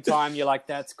same time, you're like,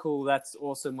 that's cool, that's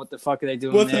awesome. What the fuck are they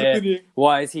doing there? Happening?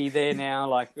 Why is he there now?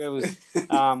 Like, it was...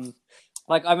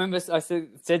 like, I remember I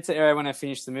said to Eric when I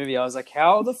finished the movie, I was like,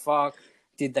 how the fuck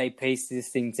did they piece this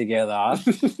thing together?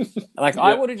 Like,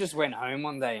 I would have just went home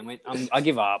one day and went, I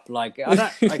give up. Like, I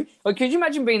don't... Like, could you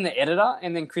imagine being the editor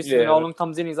and then Christopher Nolan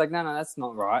comes in, he's like, no, that's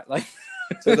not right. Like...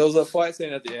 So there was a fight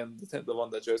scene at the end, the one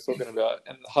that Joe's talking about,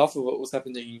 and half of it was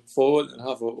happening forward and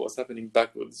half of it was happening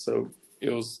backwards. So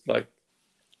it was like,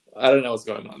 I don't know what's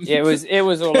going on. Yeah,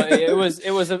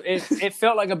 it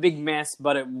felt like a big mess,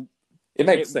 but it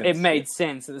makes sense. It made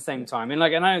sense at the same time. And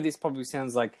like, I know this probably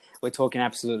sounds like we're talking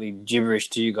absolutely gibberish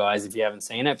to you guys if you haven't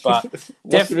seen it, but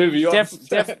definitely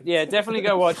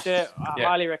go watch it. I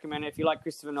highly recommend it. If you like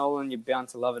Christopher Nolan, you're bound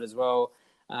to love it as well.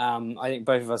 I think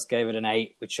both of us gave it an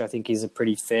 8, which I think is a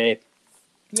pretty fair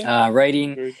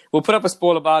rating. We'll put up a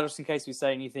spoiler bar just in case we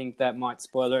say anything that might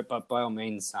spoil it, but by all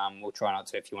means, we'll try not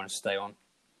to if you want to stay on.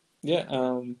 Yeah,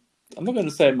 I'm not going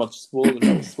to say much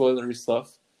spoilery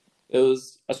stuff. I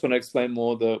just want to explain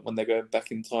more when they go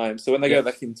back in time. So when they go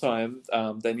back in time,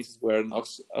 they need to wear an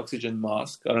oxygen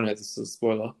mask. I don't know if this is a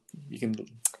spoiler. You can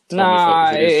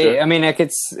I mean, like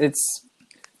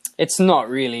it's not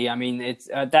really. I mean, it's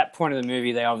at that point of the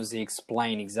movie, they obviously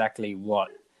explain exactly what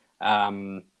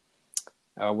did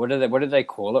they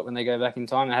call it when they go back in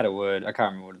time? They had a word. I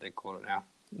can't remember what they call it now.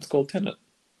 It's called Tenet.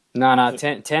 No,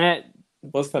 Tenet.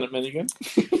 What's Tenet meant again?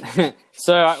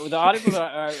 So the article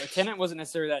that Tenet wasn't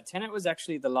necessarily that. Tenet was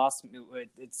actually the last.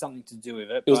 It's something to do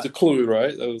with it. It was the clue,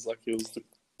 right? It was the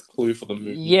clue for the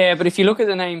movie. Yeah, but if you look at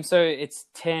the name, so it's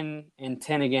 10 and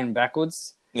 10 again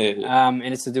backwards. Yeah. And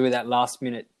it's to do with that last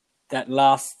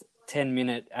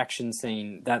 10-minute action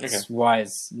scene. That's why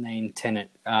it's named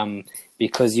Tenet.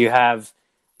 Because you have,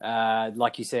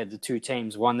 like you said, the two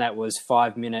teams. One that was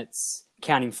 5 minutes.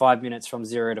 Counting 5 minutes from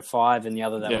 0 to 5, and the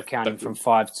other that were counting from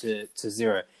 5 to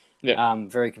 0. Yeah.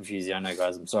 Very confusing, I know,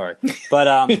 guys. I'm sorry,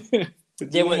 but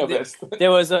there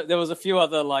was a few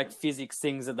other like physics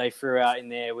things that they threw out in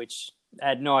there, which I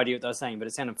had no idea what they were saying, but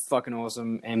it sounded fucking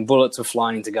awesome. And bullets were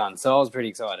flying into guns, so I was pretty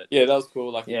excited. Yeah, that was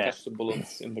cool. Like you catch the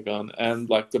bullets in the gun, and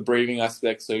like the breathing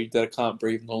aspect, so they can't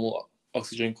breathe normal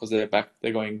oxygen because they're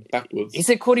going backwards.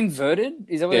 Is it called inverted?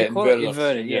 Is that what they call it?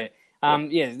 Inverted, yeah.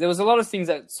 There was a lot of things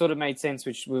that sort of made sense,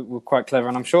 which were quite clever,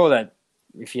 and I'm sure that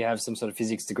if you have some sort of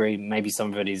physics degree, maybe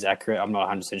some of it is accurate. I'm not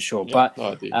 100% sure, but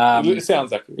no idea. It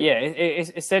sounds accurate. Yeah,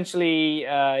 essentially,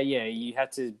 you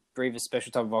had to breathe a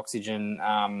special type of oxygen.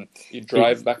 You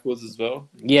drive backwards as well.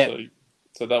 Yeah,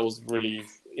 so that was really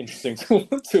interesting to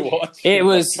watch. It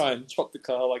was try and chop the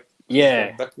car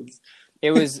backwards. It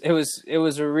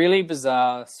was a really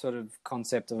bizarre sort of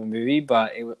concept of a movie,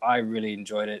 but I really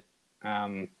enjoyed it.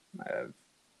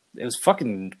 It was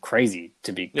fucking crazy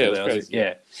to be clear. It was crazy.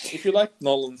 Yeah. If you like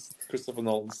Christopher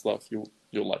Nolan stuff, you'll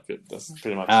like it. That's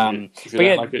pretty much it. If you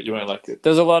don't like it, you won't like it.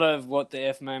 There's a lot of what the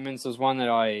F moments. There's one that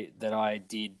I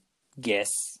did guess.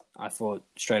 I thought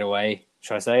straight away.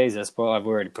 Should I say? Is that a spoiler? I've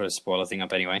already put a spoiler thing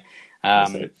up anyway.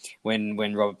 When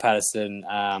Robert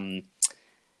Pattinson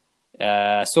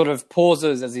sort of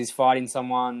pauses as he's fighting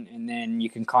someone, and then you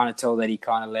can kind of tell that he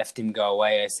kind of let him go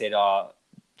away. I said, I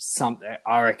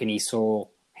reckon he saw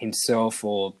himself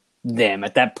or them.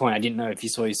 At that point, I didn't know if you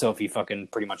saw yourself, you fucking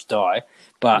pretty much die.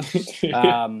 But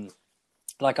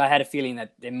like I had a feeling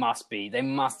that they must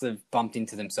have bumped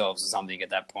into themselves or something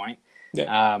at that point.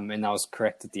 Yeah. And I was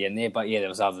correct at the end there. But yeah, there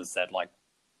was others that like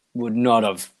would not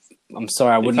have. I'm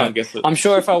sorry, I wouldn't have. I'm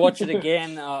sure if I watch it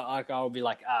again, I'll be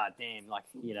like, damn, like,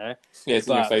 you know. Yeah, it's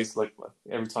in your face like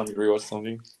every time you rewatch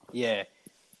something. Yeah.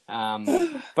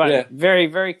 But very,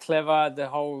 very clever.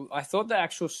 I thought the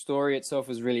actual story itself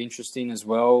was really interesting as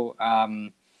well.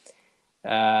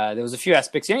 There was a few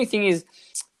aspects. The only thing is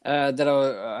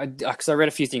because I read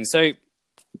a few things. So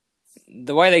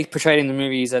the way they portrayed in the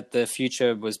movie is that the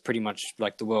future was pretty much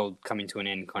like the world coming to an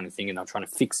end kind of thing, and they're trying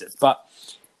to fix it. But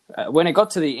when it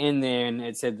got to the end there, and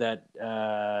it said that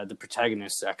the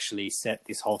protagonist actually set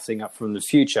this whole thing up from the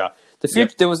future.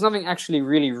 There was nothing actually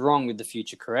really wrong with the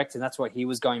future, correct? And that's what he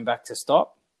was going back to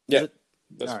stop? Yeah,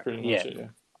 that's pretty much it, yeah.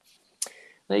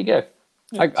 There you go.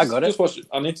 Yeah, I got it. Just watch it.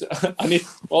 I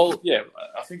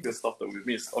think there's stuff that we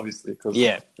missed, obviously, because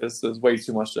there's way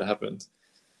too much that happened.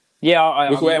 Yeah,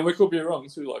 we could be wrong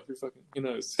too, like, who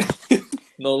knows?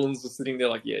 Nolan's just sitting there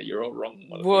like, yeah, you're all wrong.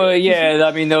 Well, yeah,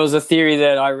 I mean, there was a theory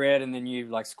that I read, and then you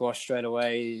like squashed straight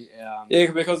away. Yeah,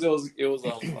 because it was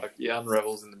like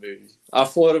unravels in the movie. I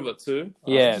thought of it too.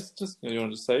 Yeah, just you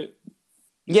want to just say it?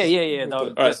 Yeah.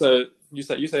 All right, so you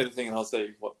say the thing, and I'll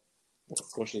say what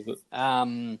squashes it.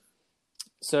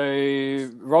 So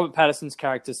Robert Pattinson's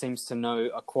character seems to know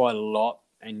quite a lot,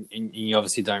 and you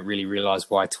obviously don't really realize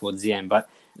why towards the end, but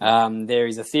there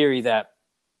is a theory that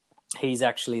he's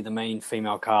actually the main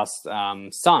female cast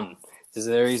son.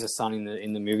 There is a son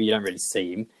in the movie. You don't really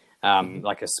see him,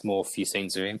 like a small few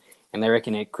scenes of him, and they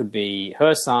reckon it could be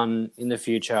her son in the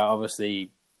future. Obviously,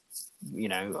 you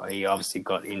know, he obviously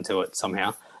got into it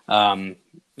somehow. You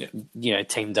know,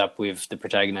 teamed up with the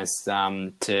protagonist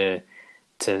to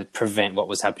prevent what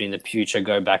was happening in the future,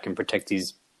 go back and protect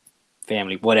his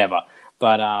family, whatever.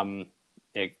 But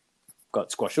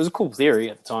got squashed. It was a cool theory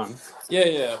at the time.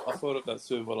 Yeah. I thought of that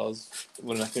too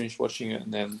when I finished watching it,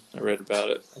 and then I read about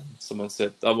it. And someone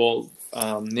said,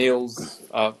 Neil's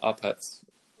Arpat's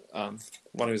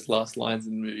one of his last lines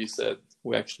in the movie said,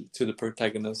 "We actually to the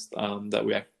protagonist that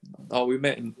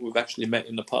we've actually met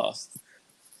in the past."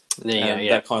 There you go. And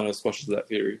Yeah, that kind of squashes that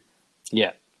theory.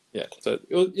 yeah. Yeah, so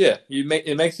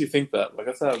it makes you think that. Like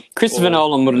that's how Christopher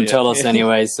Nolan wouldn't tell us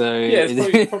anyway. So yeah,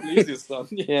 it's probably easiest done.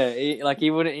 yeah,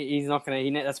 he wouldn't. He's not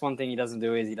gonna. That's one thing he doesn't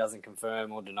do is he doesn't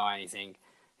confirm or deny anything.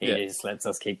 He just lets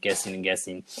us keep guessing and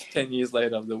guessing. 10 years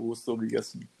later, we'll still be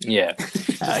guessing. Yeah,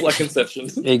 Just like Inception.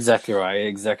 Exactly right.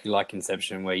 Exactly like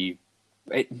Inception, where you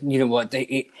know what?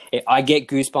 I get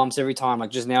goosebumps every time. Like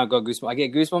just now, I got goosebumps. I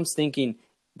get goosebumps thinking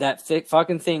that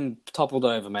fucking thing toppled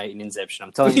over, mate, in Inception.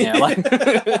 I'm telling you now. Like, I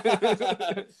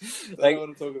don't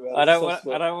want to talk about it. I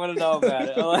don't want to know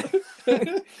about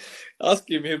it. Ask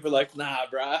him, he'll be like, "Nah,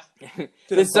 bruh."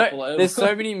 There's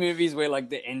so many movies where like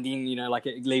the ending, you know, like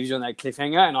it leaves you on that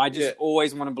cliffhanger, and I just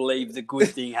always want to believe the good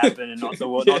thing happened and not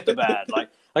the bad. Like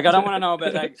I don't want to know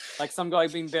about that. Like some guy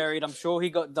being buried. I'm sure he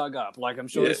got dug up. Like I'm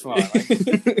sure it's fine.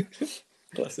 Like,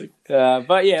 classic.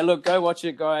 But yeah, look, go watch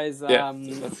it, guys.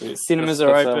 Cinemas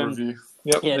are open.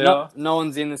 Yep, yeah, no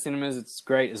one's in the cinemas. It's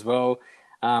great as well.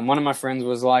 One of my friends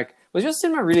was like, "Was your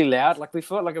cinema really loud?" Like we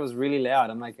felt like it was really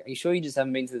loud. I'm like, "Are you sure you just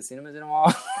haven't been to the cinemas in a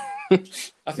while?"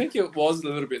 I think it was a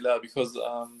little bit loud because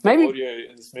the Maybe. audio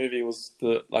in this movie was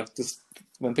just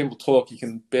when people talk, you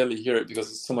can barely hear it because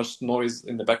there's so much noise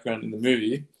in the background in the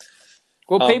movie.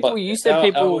 Well, Our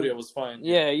audio was fine.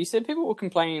 Yeah, you said people were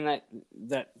complaining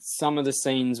that some of the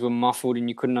scenes were muffled and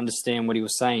you couldn't understand what he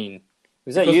was saying.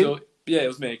 Was that you? It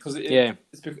was me. Because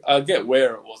I get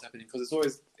where it was happening because it's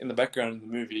always in the background in the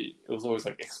movie. It was always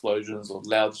like explosions or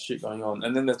loud shit going on,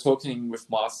 and then they're talking with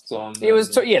masks on. It was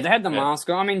they had the mask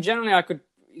on. I mean, generally,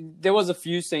 there was a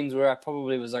few scenes where I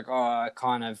probably was like, oh, I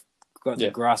kind of got the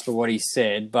grasp of what he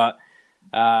said, but.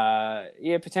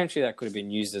 Potentially that could have been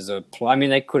used as a I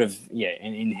mean, they could have,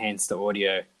 enhanced the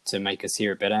audio to make us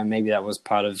hear it better. And maybe that was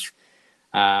part of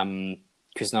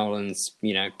Chris Nolan's,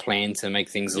 plan to make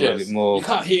things a little bit more. You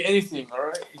can't hear anything, all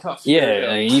right? You can't.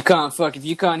 You can't if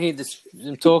you can't hear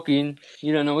them talking,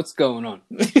 you don't know what's going on.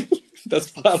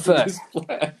 That's part of his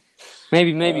plan.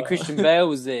 Maybe Christian Bale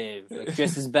was there,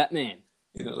 dressed as Batman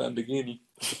in a Lamborghini.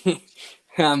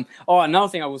 Another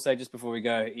thing I will say just before we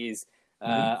go is.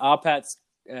 Arpats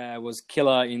was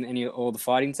killer in all the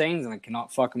fighting scenes, and I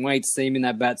cannot fucking wait to see him in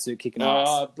that batsuit kicking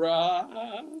ass.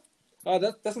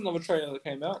 That's another trailer that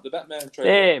came out. The Batman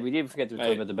trailer. Yeah, we did forget to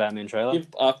talk about the Batman trailer. Give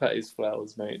Arpat his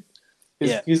flowers, mate.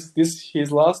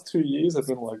 His last 2 years have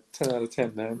been like 10 out of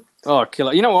 10, man. Oh,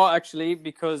 killer! You know what? Actually,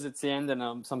 because it's the end,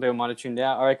 and some people might have tuned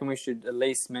out, I reckon we should at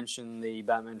least mention the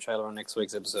Batman trailer on next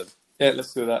week's episode. Yeah,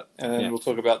 let's do that, and then we'll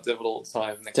talk about Devil All the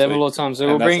Time next week. Devil All the Time. So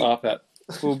we'll bring Arpat.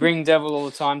 We'll bring Devil All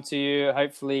the Time to you.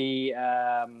 Hopefully,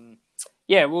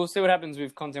 we'll see what happens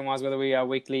with content-wise, whether we are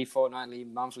weekly, fortnightly,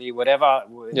 monthly, whatever.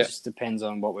 It just depends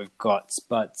on what we've got.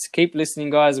 But keep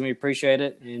listening, guys, and we appreciate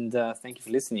it. And thank you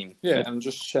for listening. Yeah, and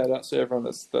just shout out to everyone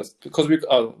that's because we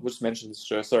just mentioned this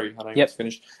show. Sorry, I know you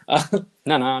finished.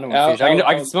 No, I don't want to finish.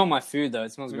 I can smell my food, though.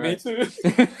 It smells great. Me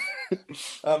too.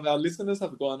 Our listeners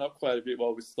have gone up quite a bit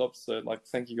while we stopped, so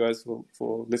thank you guys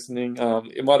for listening.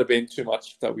 It might have been too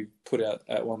much that we put out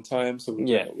at one time, so we've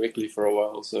been weekly for a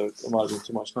while, so it might have been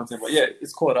too much content. But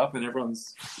it's caught up, and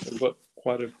we've got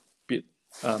quite a bit.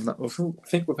 I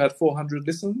think we've had 400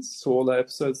 listens to all our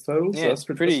episodes total. Yeah, so that's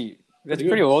pretty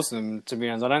awesome, to be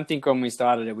honest. I don't think when we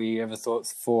started it, we ever thought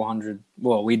 400.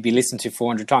 Well, we'd be listened to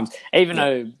 400 times, even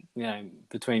though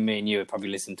between me and you, we probably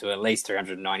listened to at least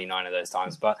 399 of those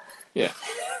times. But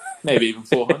maybe even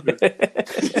 400.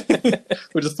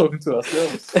 We're just talking to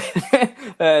ourselves.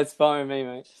 It's fine with me,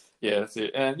 mate. Yeah, that's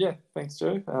it. And thanks,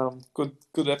 Joe.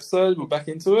 Good episode. We're back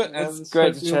into it. And it's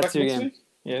great to chat to you again.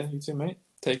 Yeah, you too, mate.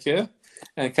 Take care.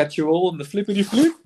 And catch you all on the flippity flip.